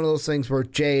it's one of those things where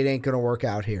Jay, it ain't going to work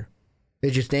out here.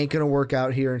 It just ain't going to work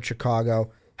out here in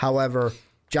Chicago. However,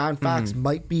 John Fox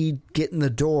might be getting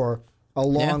the door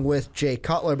along with Jay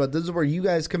Cutler, but this is where you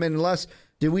guys come in. Unless,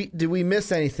 did we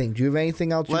miss anything? Do you have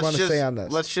anything else you want to say on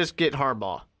this? Let's just get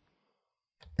Harbaugh.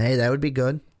 Hey, that would be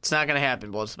good. It's not going to happen,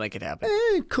 but let's make it happen.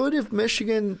 It could if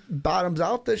Michigan bottoms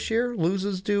out this year,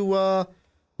 loses to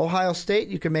Ohio State.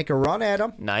 You can make a run at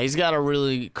him. Nah, he's got a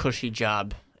really cushy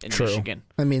job in Michigan.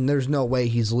 I mean, there's no way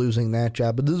he's losing that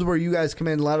job. But this is where you guys come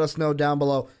in. Let us know down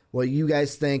below what you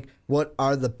guys think. What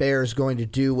are the Bears going to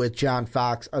do with John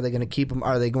Fox? Are they going to keep him?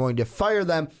 Are they going to fire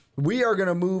them? We are going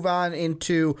to move on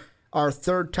into our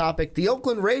third topic. The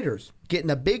Oakland Raiders getting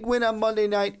a big win on Monday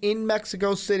night in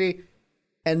Mexico City.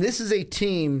 And this is a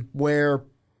team where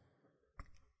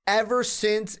ever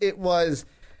since it was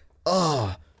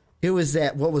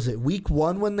that, what was it, week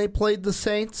 1 when they played the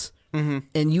Saints? Mm-hmm.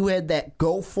 And you had that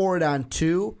go for it on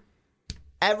 2.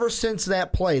 Ever since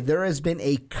that play, there has been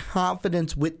a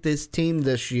confidence with this team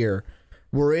this year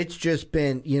where it's just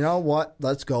been, you know what,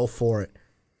 let's go for it.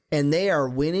 And they are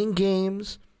winning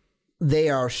games. They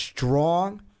are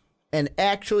strong. And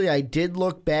actually, I did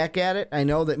look back at it. I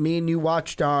know that me and you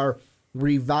watched our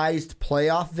revised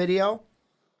playoff video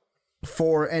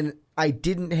and I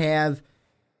didn't have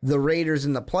the Raiders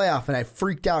in the playoff, and I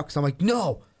freaked out because I'm like,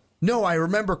 no, I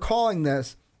remember calling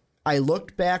this. I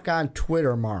looked back on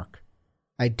Twitter, Mark.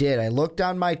 I did. I looked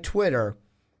on my Twitter,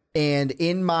 and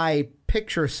in my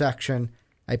picture section,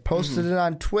 I posted it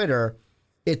on Twitter.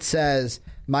 It says,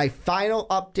 my final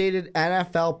updated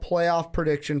NFL playoff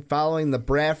prediction following the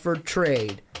Bradford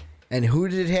trade. And who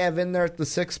did it have in there at the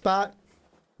 6th spot?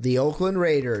 The Oakland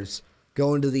Raiders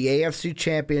going to the AFC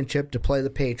Championship to play the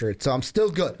Patriots. So I'm still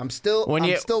good. I'm still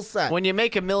set. When you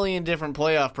make a million different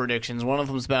playoff predictions, one of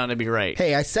them's bound to be right.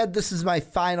 Hey, I said this is my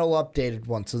final updated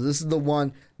one. So this is the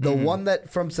one that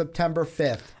from September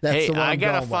 5th. That's the one I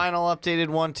got a with. final updated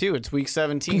one too. It's week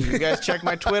 17. You guys check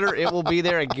my Twitter. It will be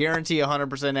there. I guarantee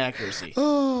 100% accuracy.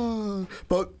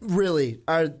 But really,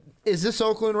 is this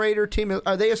Oakland Raider team,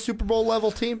 are they a Super Bowl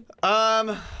level team?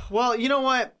 Well, you know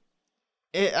what?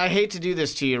 I hate to do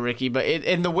this to you, Ricky, but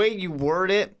in the way you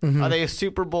word it, are they a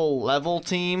Super Bowl level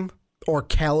team? Or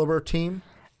caliber team?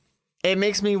 It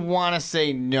makes me want to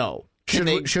say no.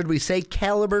 Should we say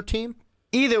caliber team?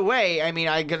 Either way, I mean,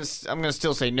 I'm gonna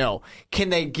still say no.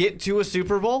 Can they get to a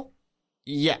Super Bowl?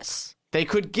 Yes. They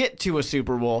could get to a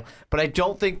Super Bowl, but I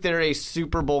don't think they're a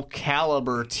Super Bowl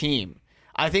caliber team.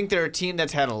 I think they're a team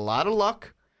that's had a lot of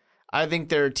luck. I think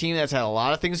they're a team that's had a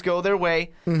lot of things go their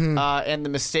way, and the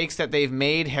mistakes that they've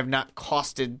made have not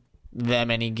costed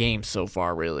them any games so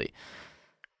far, really.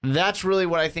 That's really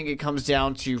what I think it comes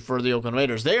down to for the Oakland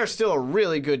Raiders. They are still a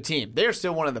really good team. They are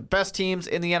still one of the best teams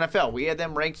in the NFL. We had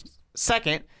them ranked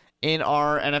 2nd in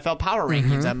our NFL Power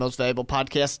Rankings at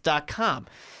mostvaluablepodcast.com.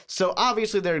 So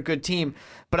obviously they're a good team,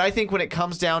 but I think when it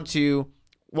comes down to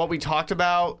what we talked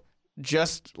about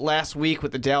just last week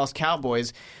with the Dallas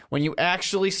Cowboys, when you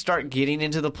actually start getting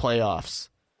into the playoffs,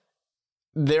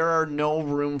 there are no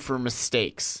room for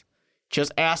mistakes.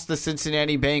 Just ask the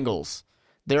Cincinnati Bengals.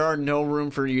 There are no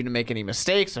room for you to make any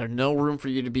mistakes. There's no room for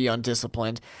you to be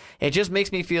undisciplined. It just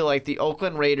makes me feel like the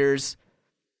Oakland Raiders,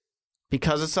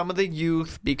 because of some of the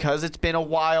youth, because it's been a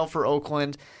while for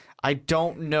Oakland, I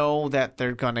don't know that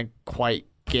they're going to quite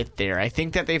get there. I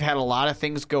think that they've had a lot of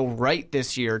things go right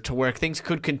this year to where things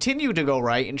could continue to go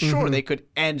right, and sure, they could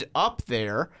end up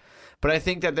there, but I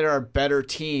think that there are better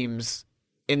teams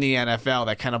in the NFL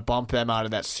that kind of bump them out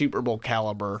of that Super Bowl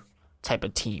caliber type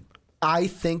of team. I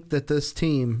think that this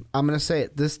team, I'm going to say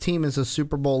it, this team is a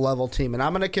Super Bowl level team, and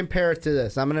I'm going to compare it to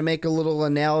this. I'm going to make a little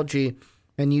analogy,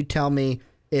 and you tell me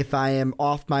if I am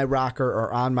off my rocker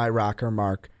or on my rocker,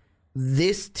 Mark.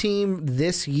 This team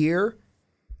this year,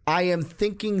 I am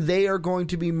thinking they are going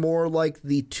to be more like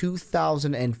the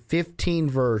 2015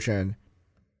 version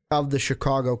of the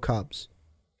Chicago Cubs.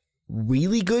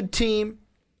 Really good team.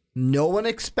 No one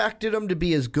expected them to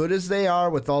be as good as they are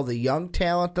with all the young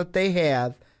talent that they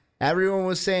have. Everyone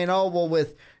was saying, oh, well,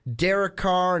 with Derek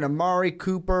Carr and Amari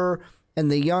Cooper and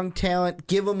the young talent,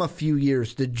 give them a few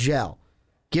years to gel.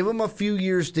 Give them a few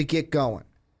years to get going.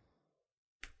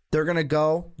 They're going to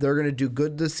go. They're going to do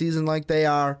good this season like they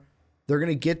are. They're going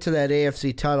to get to that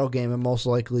AFC title game and most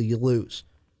likely you lose.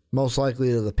 Most likely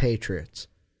to the Patriots.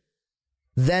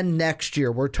 Then next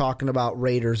year, we're talking about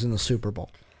Raiders in the Super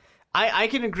Bowl. I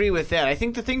can agree with that. I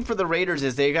think the thing for the Raiders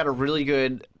is they got a really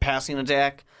good passing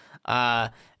attack.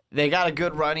 They got a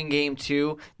good running game,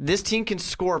 too. This team can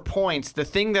score points. The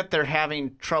thing that they're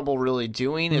having trouble really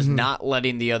doing is not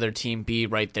letting the other team be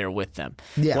right there with them.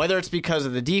 Yeah. Whether it's because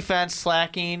of the defense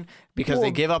slacking, because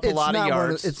they give up a lot of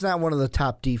yards. It's not one of the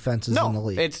top defenses in the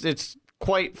league. It's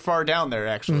quite far down there,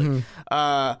 actually.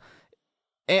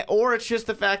 Or it's just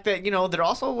the fact that, they're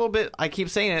also a little bit, I keep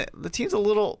saying it, the team's a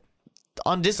little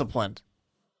undisciplined.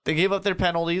 They give up their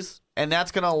penalties, and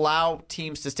that's going to allow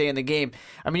teams to stay in the game.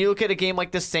 I mean, you look at a game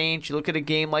like the Saints, you look at a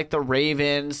game like the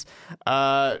Ravens,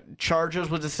 Chargers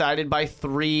was decided by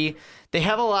 3. They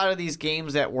have a lot of these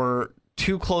games that were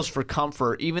too close for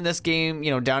comfort. Even this game,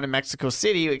 down in Mexico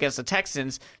City against the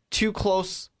Texans, too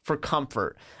close for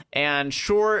comfort. And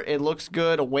sure, it looks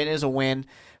good. A win is a win.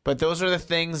 But those are the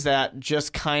things that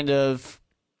just kind of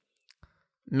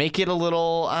make it a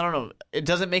little, I don't know, it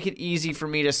doesn't make it easy for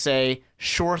me to say,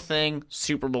 sure thing,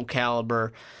 Super Bowl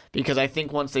caliber, because I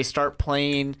think once they start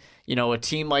playing, a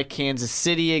team like Kansas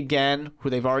City again, who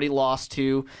they've already lost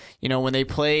to, when they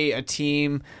play a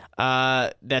team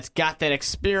that's got that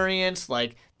experience,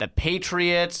 like the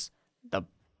Patriots, the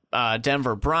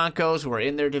Denver Broncos, who are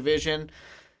in their division,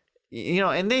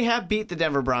 and they have beat the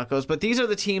Denver Broncos, but these are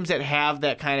the teams that have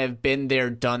that kind of been there,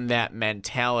 done that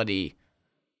mentality,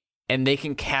 and they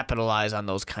can capitalize on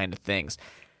those kind of things.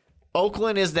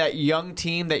 Oakland is that young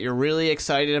team that you're really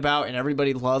excited about and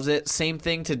everybody loves it. Same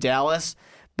thing to Dallas,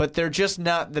 but they're just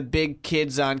not the big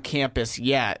kids on campus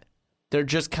yet. They're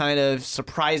just kind of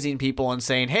surprising people and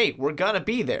saying, hey, we're going to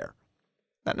be there.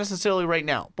 Not necessarily right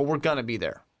now, but we're going to be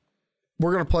there.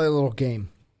 We're going to play a little game,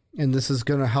 and this is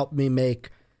going to help me make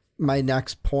my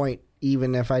next point,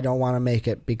 even if I don't want to make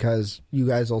it, because you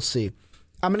guys will see.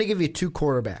 I'm going to give you 2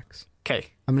 quarterbacks. Okay.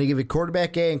 I'm going to give you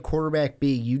quarterback A and quarterback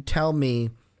B. You tell me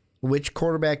which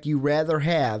quarterback you rather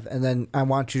have, and then I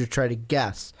want you to try to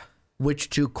guess which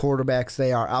 2 quarterbacks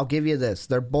they are. I'll give you this.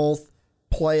 They're both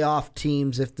playoff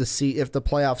teams if the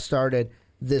playoffs started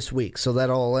this week, so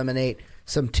that'll eliminate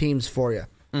some teams for you.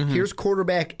 Here's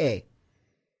quarterback A.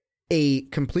 A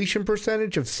completion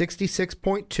percentage of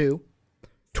 66.2,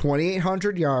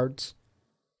 2,800 yards,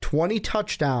 20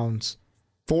 touchdowns,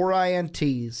 4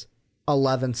 INTs,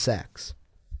 11 sacks.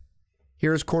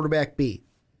 Here's quarterback B.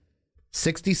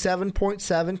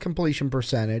 67.7 completion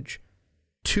percentage,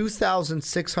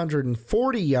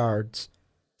 2,640 yards,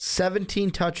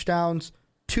 17 touchdowns,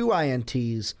 2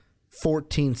 INTs,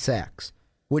 14 sacks.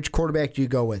 Which quarterback do you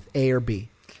go with, A or B?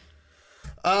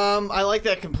 I like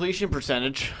that completion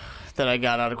percentage that I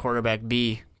got out of quarterback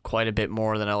B quite a bit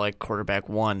more than I like quarterback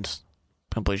 1's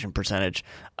completion percentage.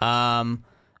 I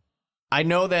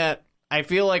know that I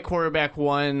feel like quarterback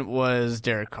 1 was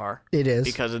Derek Carr. It is.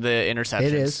 Because of the interceptions.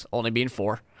 It is. Only being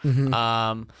 4.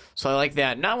 So I like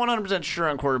that. Not 100% sure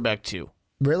on quarterback 2.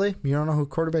 Really? You don't know who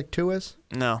quarterback 2 is?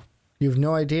 No. You have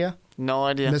no idea? No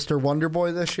idea. Mr.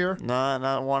 Wonderboy this year? No,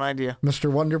 not one idea. Mr.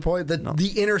 Wonderboy?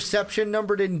 The interception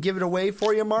number didn't give it away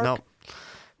for you, Mark? No.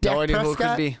 Dak No idea Prescott? who it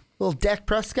could be. Little Dak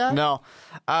Prescott? No.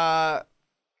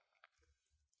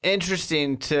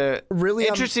 Interesting to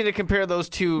compare those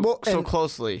two so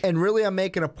closely. And really, I'm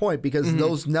making a point because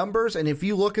those numbers, and if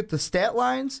you look at the stat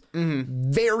lines,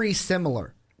 very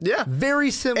similar. Yeah. Very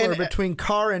similar between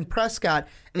Carr and Prescott.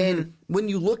 And when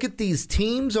you look at these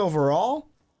teams overall,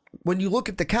 when you look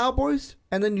at the Cowboys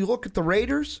and then you look at the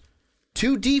Raiders,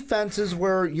 two defenses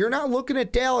where you're not looking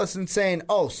at Dallas and saying,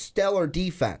 oh, stellar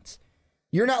defense.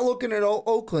 You're not looking at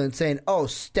Oakland and saying, oh,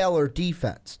 stellar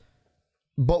defense.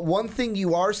 But one thing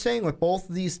you are saying with both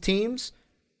of these teams,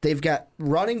 they've got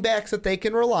running backs that they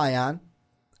can rely on.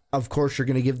 Of course, you're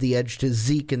going to give the edge to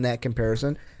Zeke in that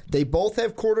comparison. They both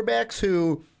have quarterbacks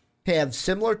who have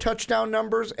similar touchdown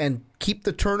numbers and keep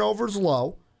the turnovers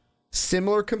low.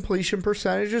 Similar completion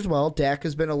percentage as well. Dak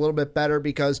has been a little bit better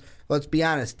because, let's be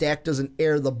honest, Dak doesn't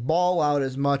air the ball out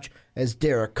as much as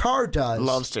Derek Carr does.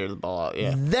 Loves to air the ball out,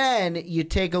 yeah. Then you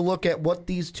take a look at what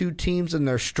these two teams and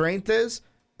their strength is.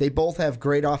 They both have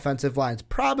great offensive lines.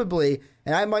 Probably,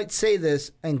 and I might say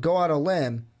this and go out a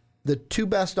limb, the two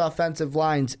best offensive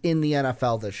lines in the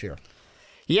NFL this year.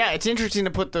 Yeah, it's interesting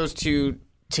to put those two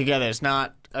together. It's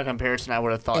not a comparison I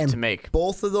would have thought to make.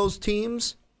 Both of those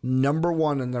teams, number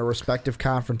one in their respective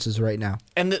conferences right now.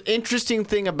 And the interesting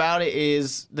thing about it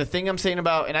is, the thing I'm saying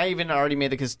about, and I even already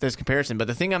made this comparison, but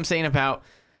the thing I'm saying about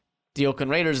the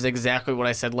Oakland Raiders is exactly what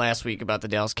I said last week about the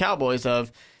Dallas Cowboys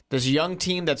of this young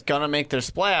team that's going to make their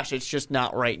splash. It's just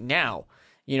not right now.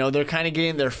 You know, they're kind of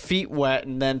getting their feet wet,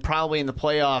 and then probably in the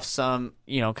playoffs, some,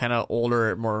 kind of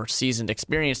older, more seasoned,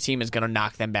 experienced team is going to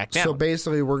knock them back down. So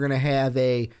basically, we're going to have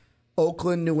a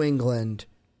Oakland, New England,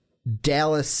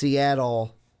 Dallas,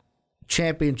 Seattle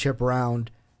championship round,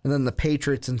 and then the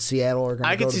Patriots and Seattle are going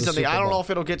to go to the Super Bowl. I could see something. I don't know if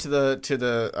it'll get to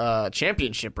the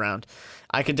championship round.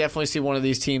 I could definitely see one of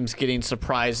these teams getting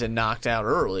surprised and knocked out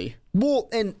early. Well,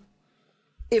 and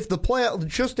if the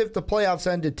playoffs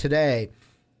ended today,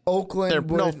 Oakland they're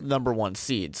would, no number one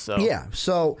seeds. So yeah,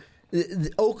 so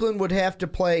Oakland would have to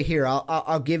play here.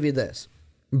 I'll give you this: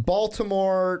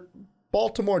 Baltimore,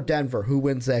 Denver. Who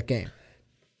wins that game?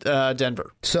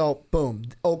 Denver. So boom,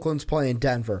 Oakland's playing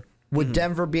Denver. Would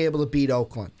Denver be able to beat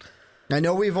Oakland? I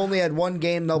know we've only had one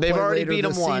game. They've play already later beat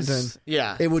them this once. Season.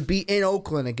 Yeah, it would be in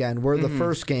Oakland again, where the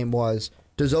first game was.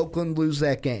 Does Oakland lose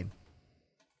that game?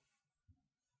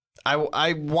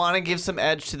 I want to give some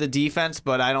edge to the defense,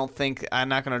 but I'm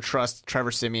not going to trust Trevor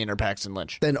Siemian or Paxton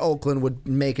Lynch. Then Oakland would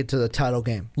make it to the title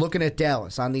game. Looking at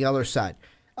Dallas on the other side.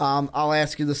 I'll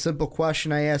ask you the simple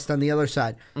question I asked on the other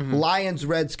side. Lions,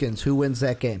 Redskins, who wins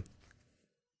that game?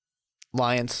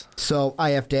 Lions. So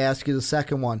I have to ask you the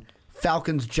second one.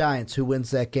 Falcons, Giants, who wins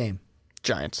that game?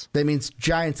 Giants. That means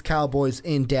Giants, Cowboys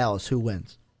in Dallas, who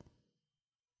wins?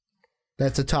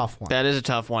 That's a tough one. That is a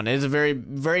tough one. It is a very,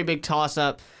 very big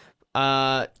toss-up.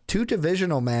 Two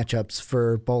divisional matchups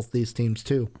for both these teams,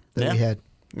 too, that we had.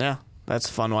 Yeah, that's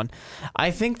a fun one.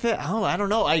 I think that, I don't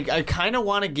know. I kind of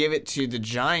want to give it to the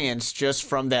Giants just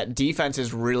from that defense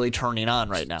is really turning on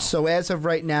right now. So as of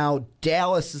right now,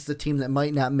 Dallas is the team that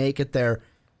might not make it there.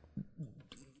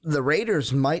 The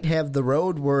Raiders might have the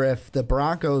road where if the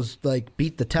Broncos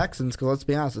beat the Texans, because let's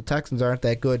be honest, the Texans aren't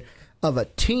that good of a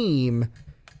team,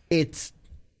 it's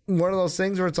one of those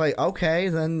things where it's like, okay,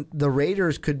 then the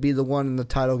Raiders could be the one in the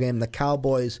title game. The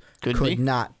Cowboys could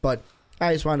not. But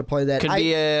I just wanted to play that. Could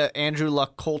be a Andrew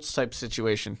Luck Colts type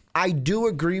situation. I do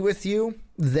agree with you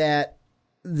that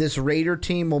this Raider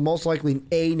team will most likely,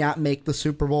 A, not make the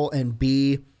Super Bowl, and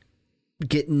B,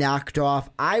 get knocked off.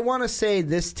 I want to say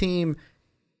this team,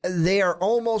 they are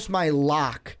almost my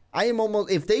lock. I am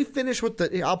almost, if they finish with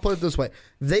I'll put it this way,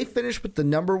 if they finish with the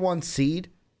number one seed,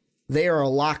 they are a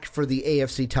lock for the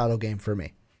AFC title game for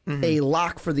me. A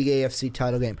lock for the AFC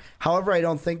title game. However, I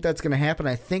don't think that's going to happen.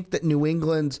 I think that New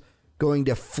England's going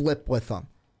to flip with them.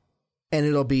 And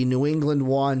it'll be New England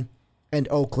 1 and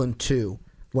Oakland 2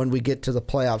 when we get to the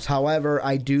playoffs. However,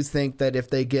 I do think that if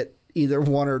they get either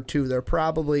 1 or 2, they're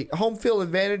probably home field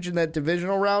advantage in that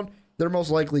divisional round. They're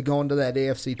most likely going to that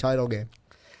AFC title game.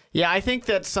 Yeah, I think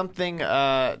that's something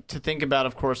to think about,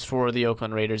 of course, for the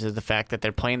Oakland Raiders is the fact that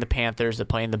they're playing the Panthers, they're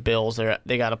playing the Bills,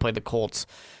 they got to play the Colts.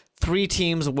 3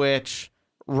 teams which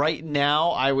right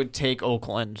now I would take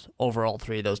Oakland over all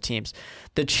 3 of those teams.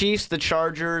 The Chiefs, the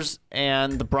Chargers,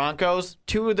 and the Broncos,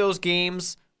 2 of those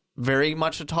games, very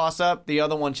much a toss-up. The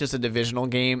other one's just a divisional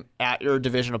game at your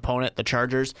division opponent, the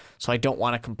Chargers, so I don't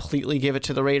want to completely give it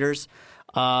to the Raiders.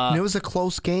 And it was a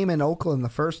close game in Oakland the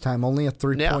first time, only a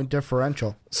 3-point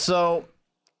differential. So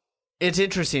it's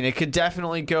interesting. It could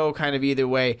definitely go kind of either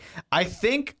way. I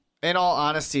think, in all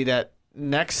honesty, that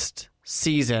next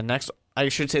season, I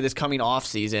should say this coming off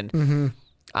season,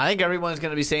 I think everyone's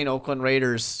going to be saying Oakland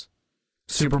Raiders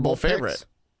Super Bowl favorite. Picks.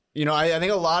 I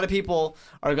think a lot of people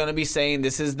are going to be saying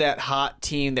this is that hot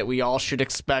team that we all should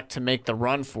expect to make the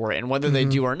run for it. And whether they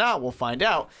do or not, we'll find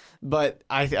out. But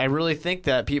I really think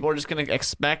that people are just going to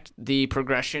expect the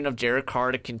progression of Derek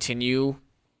Carr to continue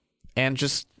and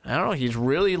just I don't know. He's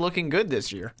really looking good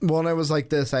this year. Well, and it was like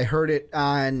this. I heard it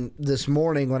on this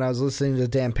morning when I was listening to the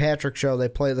Dan Patrick show. They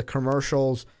play the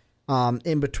commercials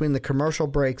in between the commercial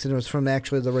breaks, and it was from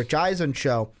actually the Rich Eisen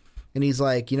show. And he's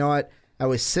like, you know what? I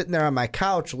was sitting there on my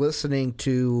couch listening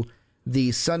to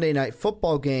the Sunday night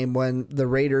football game when the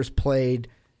Raiders played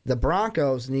the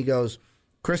Broncos, and he goes,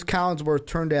 Chris Collinsworth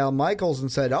turned to Al Michaels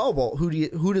and said, oh, well,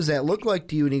 who does that look like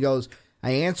to you? And he goes,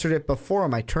 I answered it before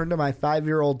him. I turned to my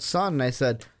 5-year-old son, and I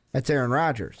said, that's Aaron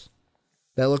Rodgers.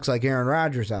 That looks like Aaron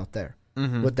Rodgers out there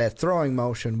with that throwing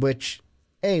motion, which,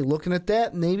 hey, looking at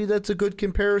that, maybe that's a good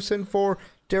comparison for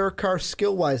Derek Carr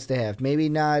skill-wise to have. Maybe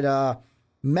not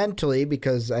mentally,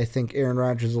 because I think Aaron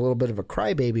Rodgers is a little bit of a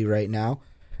crybaby right now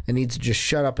and needs to just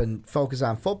shut up and focus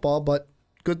on football, but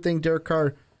good thing Derek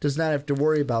Carr does not have to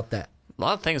worry about that. A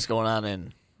lot of things going on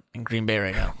in Green Bay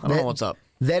right now. I don't know what's up.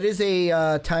 That is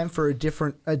a time for a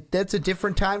different. That's a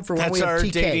different time for when we have TK.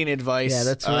 That's our dating advice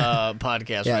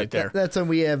podcast right there. That's when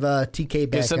we have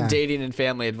TK back. Give some on. dating and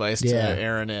family advice to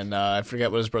Aaron and I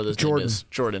forget what his brother's name is.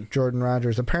 Jordan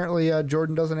Rodgers. Apparently,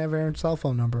 Jordan doesn't have Aaron's cell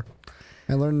phone number.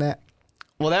 I learned that.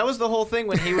 Well, that was the whole thing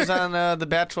when he was on The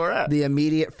Bachelorette. The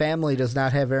immediate family does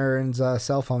not have Aaron's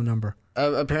cell phone number.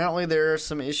 Apparently, there are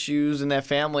some issues in that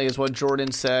family, is what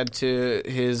Jordan said to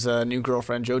his new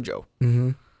girlfriend, JoJo.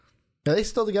 Mm-hmm. Are they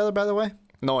still together, by the way?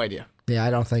 No idea. Yeah,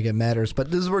 I don't think it matters. But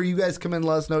this is where you guys come in.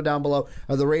 Let us know down below.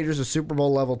 Are the Raiders a Super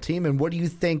Bowl level team? And what do you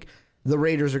think the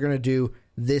Raiders are going to do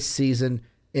this season,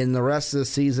 in the rest of the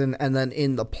season, and then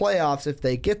in the playoffs if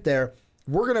they get there?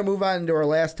 We're going to move on to our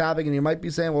last topic, and you might be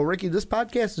saying, well, Ricky, this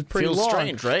podcast is pretty long. Feels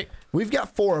strange, right? We've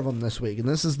got 4 of them this week, and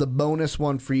this is the bonus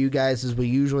one for you guys, as we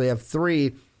usually have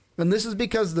 3. And this is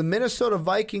because the Minnesota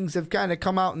Vikings have kind of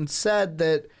come out and said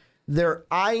that they're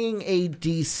eyeing a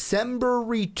December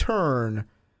return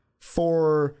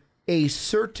for a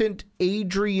certain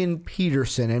Adrian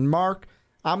Peterson. And, Mark,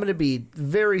 I'm going to be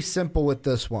very simple with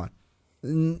this one.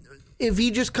 If he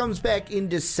just comes back in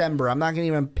December, I'm not going to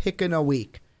even pick in a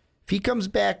week. If he comes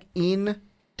back in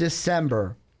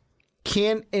December,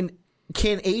 can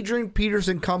Adrian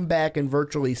Peterson come back and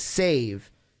virtually save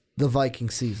the Viking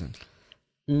season?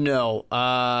 No,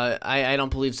 I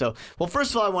don't believe so. Well,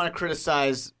 first of all, I want to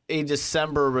criticize a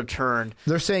December return.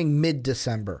 They're saying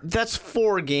mid-December. That's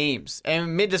 4 games.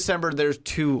 And mid-December, there's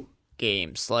 2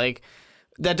 games. Like,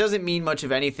 that doesn't mean much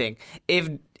of anything.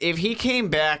 If he came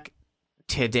back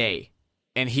today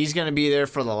and he's going to be there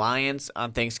for the Lions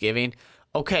on Thanksgiving,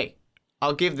 okay,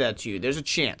 I'll give that to you. There's a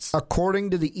chance. According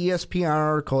to the ESPN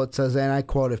article, it says, and I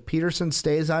quote, if Peterson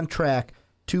stays on track,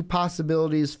 2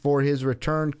 possibilities for his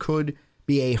return could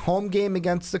be a home game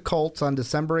against the Colts on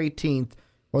December 18th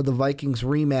or the Vikings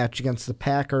rematch against the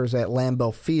Packers at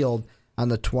Lambeau Field on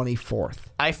the 24th.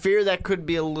 I fear that could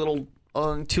be a little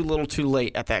too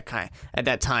late at that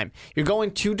time. You're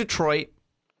going to Detroit.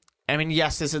 I mean,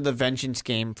 yes, this is the vengeance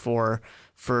game for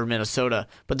Minnesota,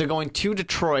 but they're going to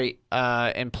Detroit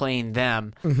and playing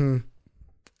them.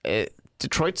 Mm-hmm.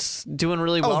 Detroit's doing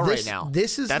really well right now.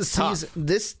 This is the season.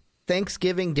 This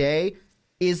Thanksgiving Day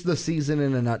is the season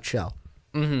in a nutshell.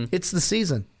 Mm-hmm. It's the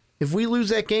season. If we lose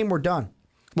that game, we're done.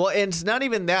 Well, and it's not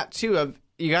even that, too.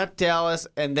 You got Dallas,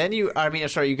 and then you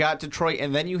got Detroit,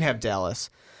 and then you have Dallas.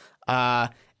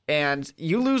 And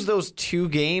you lose those 2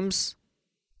 games,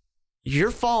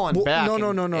 you're falling back.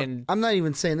 No. I'm not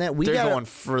even saying that. They're going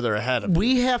further ahead.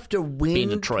 We have to win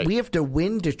Detroit. We have to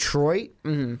win Detroit.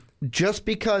 Mm-hmm. Just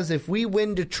because if we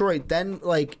win Detroit, then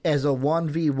like as a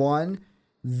 1v1,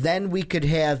 then we could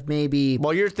have maybe.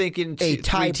 Well, you're thinking a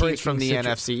 3 teams from the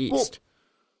NFC East. Well,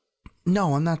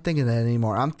 no, I'm not thinking that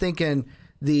anymore. I'm thinking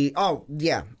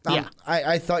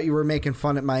I thought you were making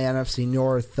fun at my NFC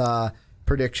North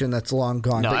prediction that's long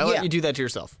gone. No, but I let you do that to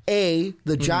yourself.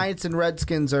 The Giants and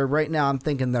Redskins are right now, I'm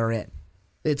thinking they're in.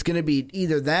 It's going to be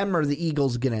either them or the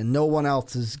Eagles get in. No one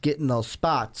else is getting those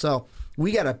spots. So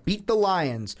we got to beat the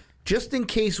Lions. Just in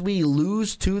case we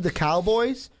lose to the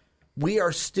Cowboys, we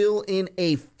are still in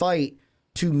a fight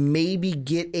to maybe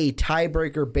get a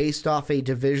tiebreaker based off a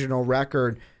divisional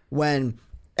record when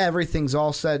everything's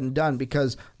all said and done,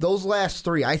 because those last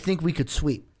 3, I think we could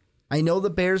sweep. I know the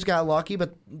Bears got lucky,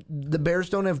 but the Bears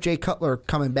don't have Jay Cutler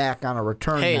coming back on a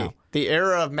return now. The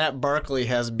era of Matt Barkley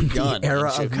has begun. The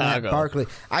era in of Matt Barkley.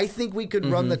 I think we could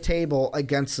run the table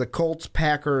against the Colts,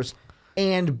 Packers,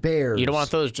 and Bears. You don't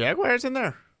want those Jaguars in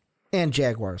there? And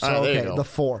Jaguars. So, okay, the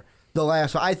 4. The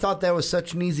last one. I thought that was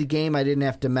such an easy game I didn't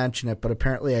have to mention it, but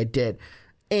apparently I did.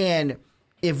 And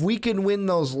if we can win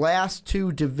those last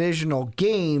 2 divisional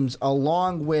games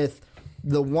along with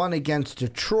the one against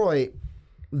Detroit,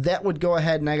 that would go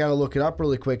ahead, and I got to look it up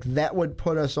really quick. That would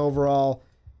put us overall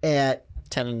at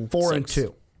 10-4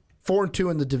 4-2.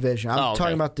 4-2 in the division. I'm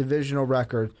talking about divisional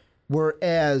record.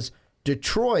 Whereas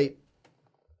Detroit,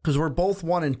 because we're both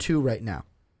 1-2 right now.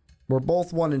 We're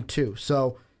both 1-2.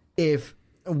 So if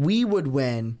we would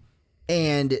win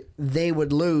and they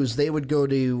would lose, they would go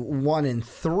to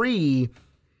 1-3,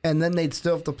 and then they'd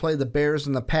still have to play the Bears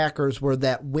and the Packers, where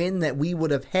that win that we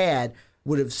would have had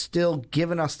would have still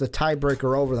given us the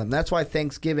tiebreaker over them. That's why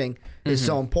Thanksgiving is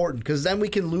so important, because then we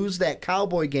can lose that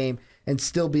Cowboy game and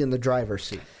still be in the driver's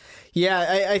seat.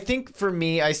 Yeah, I think for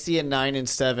me, I see a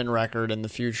 9-7 record in the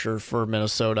future for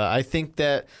Minnesota. I think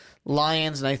that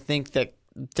Lions and I think that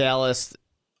Dallas,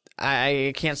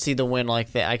 I can't see the win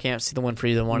like that. I can't see the win for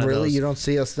either one of those. Really? You don't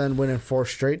see us then winning 4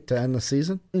 straight to end the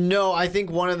season? No, I think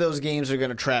one of those games are going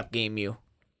to trap game you.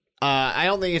 I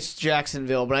don't think it's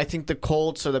Jacksonville, but I think the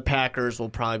Colts or the Packers will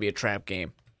probably be a trap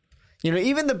game. You know,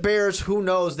 even the Bears, who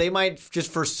knows? They might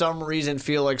just for some reason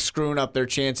feel like screwing up their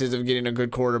chances of getting a good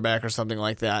quarterback or something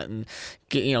like that, and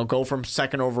go from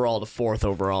 2nd overall to 4th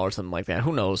overall or something like that.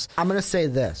 Who knows? I'm going to say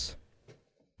this.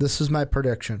 This is my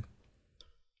prediction.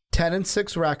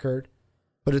 10-6 record,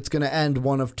 but it's going to end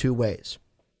one of 2 ways.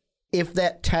 If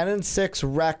that 10-6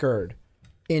 record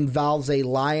involves a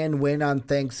Lion win on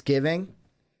Thanksgiving,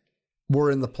 we're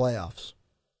in the playoffs.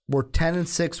 We're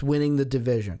 10-6 winning the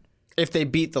division. If they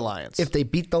beat the Lions. If they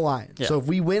beat the Lions. Yeah. So if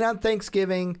we win on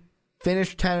Thanksgiving,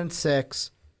 finish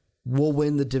 10-6, we'll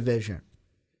win the division.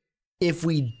 If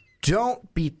we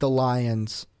don't beat the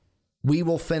Lions, we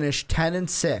will finish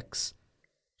 10-6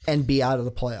 and be out of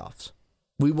the playoffs.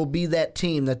 We will be that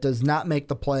team that does not make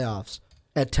the playoffs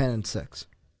at 10-6.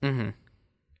 Mm-hmm.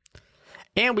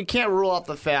 And we can't rule out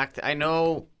the fact, I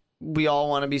know we all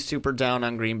want to be super down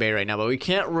on Green Bay right now, but we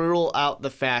can't rule out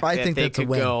the fact that they could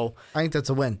go. I think that's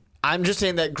a win. I'm just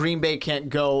saying that Green Bay can't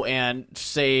go and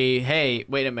say, hey,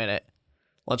 wait a minute,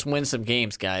 let's win some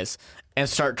games, guys, and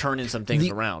start turning some things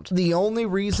around. The only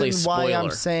reason why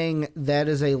I'm saying that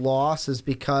is a loss is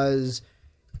because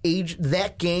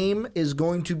that game is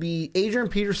going to be, Adrian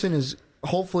Peterson is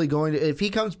hopefully going to, if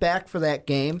he comes back for that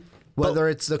game, whether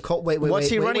it's the Colts, what's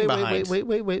he running behind? Wait.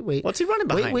 What's he running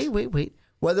behind? Wait.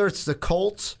 Whether it's the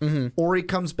Colts or he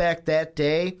comes back that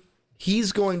day,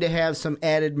 he's going to have some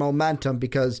added momentum,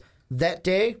 because that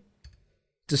day,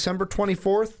 December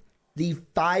 24th, the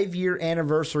 5-year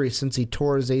anniversary since he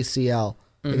tore his ACL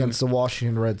against the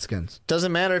Washington Redskins.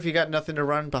 Doesn't matter if you got nothing to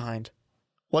run behind.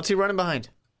 What's he running behind?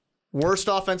 Worst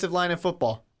offensive line in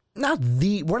football. We're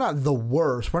not the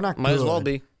worst. We're not good. Might as well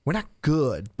be. We're not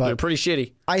good, but they're pretty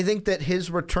shitty. I think that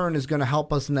his return is going to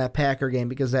help us in that Packer game,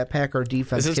 because that Packer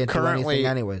defense can't do anything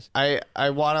anyways. I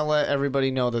want to let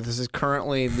everybody know that this is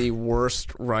currently the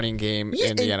worst running game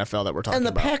in the NFL that we're talking about.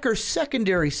 And the Packers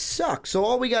secondary sucks, so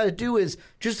all we got to do is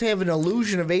just have an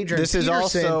illusion of Adrian Peterson. This is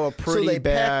also a pretty so they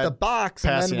bad pack the box,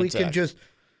 and then we attack. can just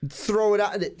throw it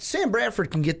out. Sam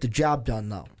Bradford can get the job done,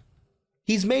 though.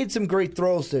 He's made some great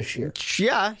throws this year.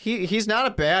 Yeah, he's not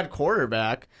a bad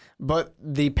quarterback, but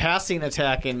the passing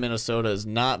attack in Minnesota is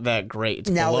not that great. It's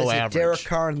below average. Derek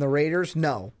Carr and the Raiders?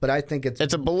 No, but I think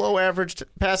it's a below average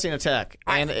passing attack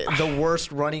and the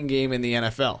worst running game in the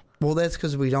NFL. Well, that's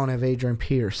because we don't have Adrian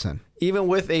Peterson. Even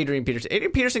with Adrian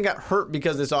Peterson got hurt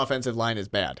because this offensive line is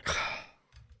bad.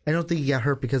 I don't think he got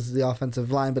hurt because of the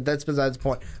offensive line, but that's besides the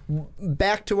point.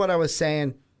 Back to what I was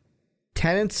saying.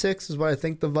 10-6 is what I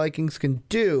think the Vikings can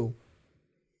do.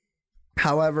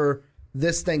 However,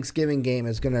 this Thanksgiving game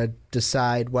is going to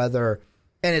decide whether.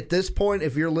 And at this point,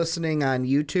 if you're listening on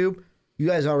YouTube, you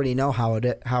guys already know how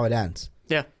it ends.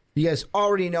 Yeah, you guys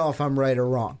already know if I'm right or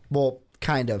wrong. Well,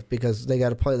 kind of, because they got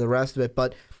to play the rest of it.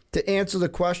 But to answer the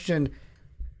question,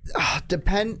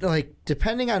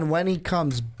 depending on when he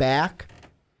comes back,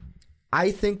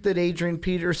 I think that Adrian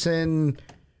Peterson.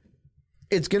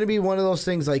 It's going to be one of those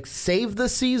things like save the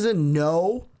season,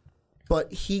 no,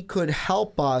 but he could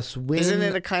help us win. Isn't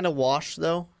it a kind of wash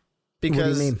though?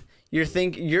 Because what do you mean?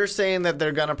 You're saying that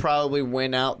they're going to probably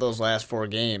win out those last 4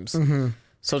 games. Mm-hmm.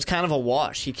 So it's kind of a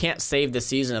wash. He can't save the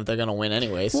season if they're going to win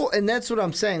anyways. Well, and that's what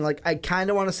I'm saying. Like, I kind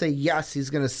of want to say yes,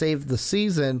 he's going to save the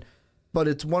season, but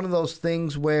it's one of those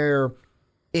things where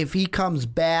if he comes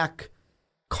back,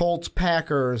 Colts,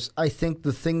 Packers, I think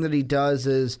the thing that he does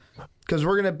is, because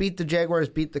we're going to beat the Jaguars,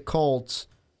 beat the Colts,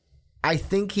 I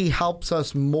think he helps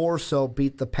us more so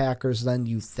beat the Packers than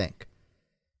you think.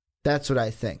 That's what I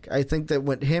think. I think that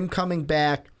with him coming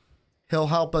back, he'll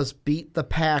help us beat the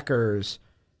Packers,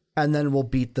 and then we'll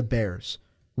beat the Bears.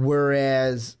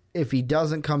 Whereas if he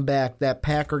doesn't come back, that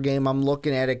Packer game, I'm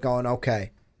looking at it going,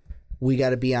 okay, we got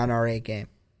to be on our A game.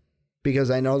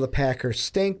 Because I know the Packers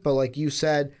stink, but like you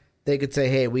said, they could say,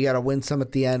 hey, we got to win some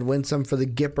at the end, win some for the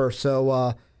Gipper.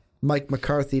 So Mike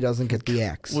McCarthy doesn't get the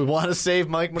axe. We want to save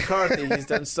Mike McCarthy. He's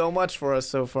done so much for us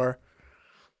so far.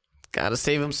 Got to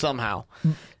save him somehow.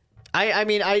 I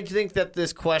mean, I think that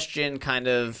this question kind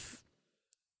of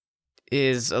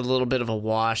is a little bit of a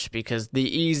wash because the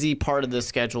easy part of the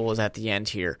schedule is at the end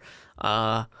here.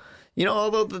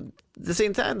 Although at the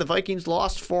same time, the Vikings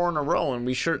lost 4 in a row, and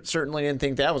we certainly didn't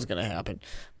think that was going to happen.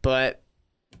 But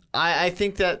I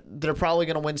think that they're probably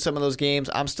going to win some of those games.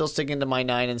 I'm still sticking to my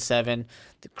 9-7.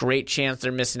 The great chance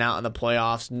they're missing out in the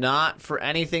playoffs, not for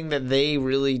anything that they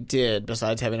really did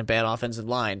besides having a bad offensive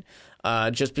line.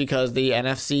 Just because the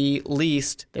NFC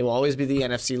least, they will always be the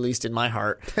NFC least in my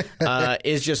heart,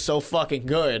 is just so fucking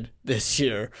good this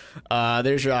year.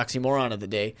 There's your oxymoron of the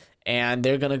day. And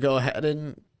they're going to go ahead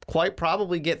and quite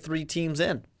probably get 3 teams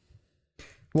in.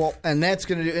 Well, and that's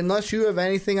going to do, unless you have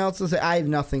anything else to say, I have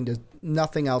nothing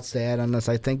else to add on this.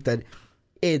 I think that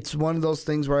it's one of those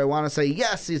things where I want to say,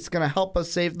 yes, it's going to help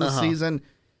us save the season,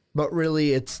 but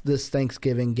really it's this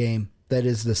Thanksgiving game that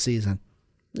is the season.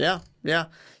 Yeah.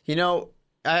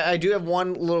 I do have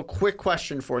one little quick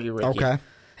question for you, Ricky. Okay.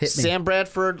 Hit me. Sam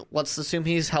Bradford, let's assume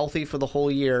he's healthy for the whole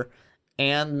year,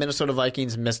 and Minnesota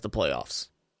Vikings missed the playoffs.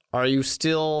 Are you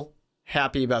still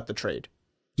happy about the trade?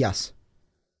 Yes.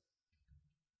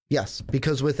 Yes,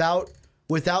 because without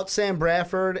Sam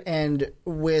Bradford and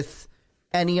with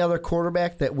any other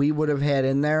quarterback that we would have had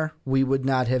in there, we would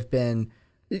not have been.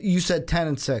 You said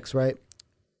 10-6, right?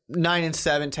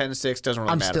 9-7, 10-6 doesn't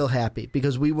really matter. I'm still happy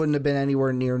because we wouldn't have been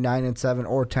anywhere near 9-7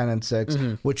 or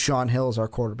 10-6 with Sean Hill as our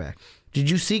quarterback. Did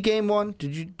you see Game 1?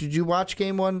 Did you watch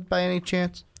Game 1 by any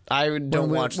chance? I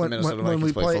don't watch the Minnesota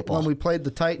Vikings play football. When we played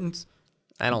the Titans,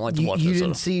 I don't like to watch. You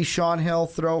didn't see Sean Hill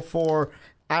throw for,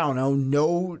 I don't know,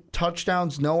 no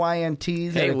touchdowns, no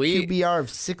INTs, at a QBR of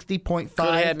 60.5. Could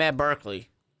have had Matt Barkley.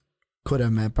 Could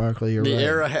have Matt Barkley. You're right. The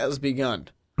era has begun.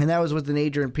 And that was with an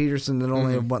Adrian Peterson that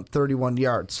only went 31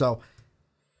 yards. So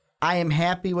I am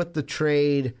happy with the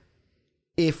trade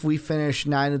if we finish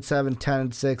 9-7,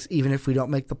 10-6, even if we don't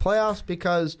make the playoffs,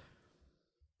 because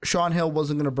Sean Hill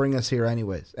wasn't going to bring us here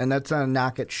anyways. And that's not a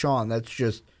knock at Sean. That's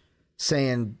just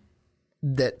saying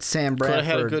that Sam Bradford could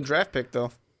have had a good draft pick,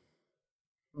 though.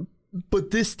 But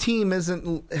this team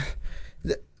isn't.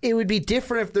 It would be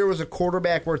different if there was a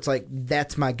quarterback where it's like,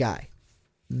 that's my guy.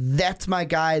 That's my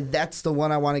guy. That's the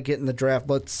one I want to get in the draft.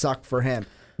 Let's suck for him.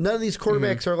 None of these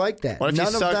quarterbacks are like that.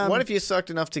 What if you sucked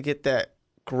enough to get that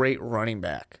great running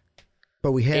back?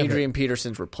 But we have Adrian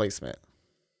Peterson's replacement.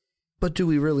 But do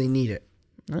we really need it?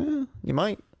 You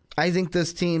might. I think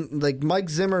this team, like Mike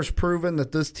Zimmer's proven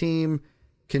that this team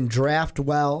can draft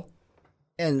well,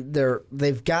 and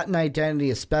they've got an identity,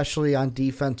 especially on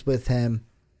defense with him,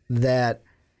 that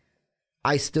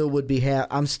I still would be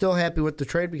I'm still happy with the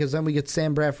trade because then we get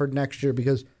Sam Bradford next year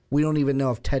because we don't even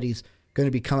know if Teddy's going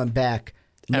to be coming back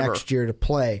next year to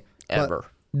play. Ever.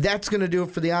 But that's going to do it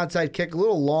for the Onside Kick. A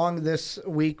little long this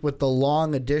week with the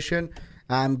long edition.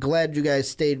 I'm glad you guys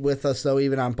stayed with us, though,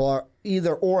 even on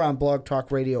either on Blog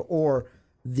Talk Radio or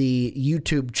the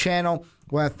YouTube channel.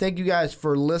 I want to thank you guys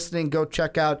for listening. Go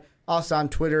check out us on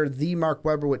Twitter, the Mark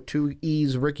Weber with 2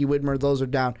 E's, Ricky Widmer. Those are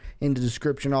down in the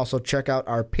description. Also, check out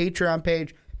our Patreon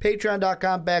page,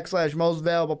 patreon.com/most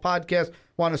valuable podcast.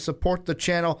 Want to support the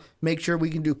channel, make sure we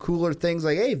can do cooler things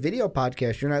like, hey, video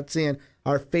podcast. You're not seeing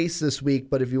our face this week,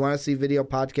 but if you want to see video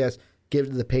podcast, give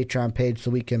it to the Patreon page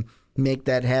so we can make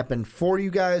that happen for you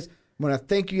guys. I want to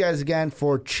thank you guys again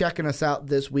for checking us out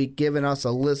this week, giving us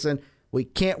a listen. We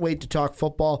can't wait to talk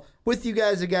football with you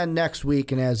guys again next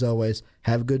week. And as always,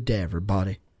 have a good day,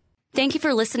 everybody. Thank you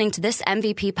for listening to this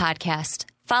MVP podcast.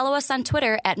 Follow us on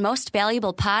Twitter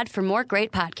 @MostValuablePod for more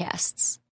great podcasts.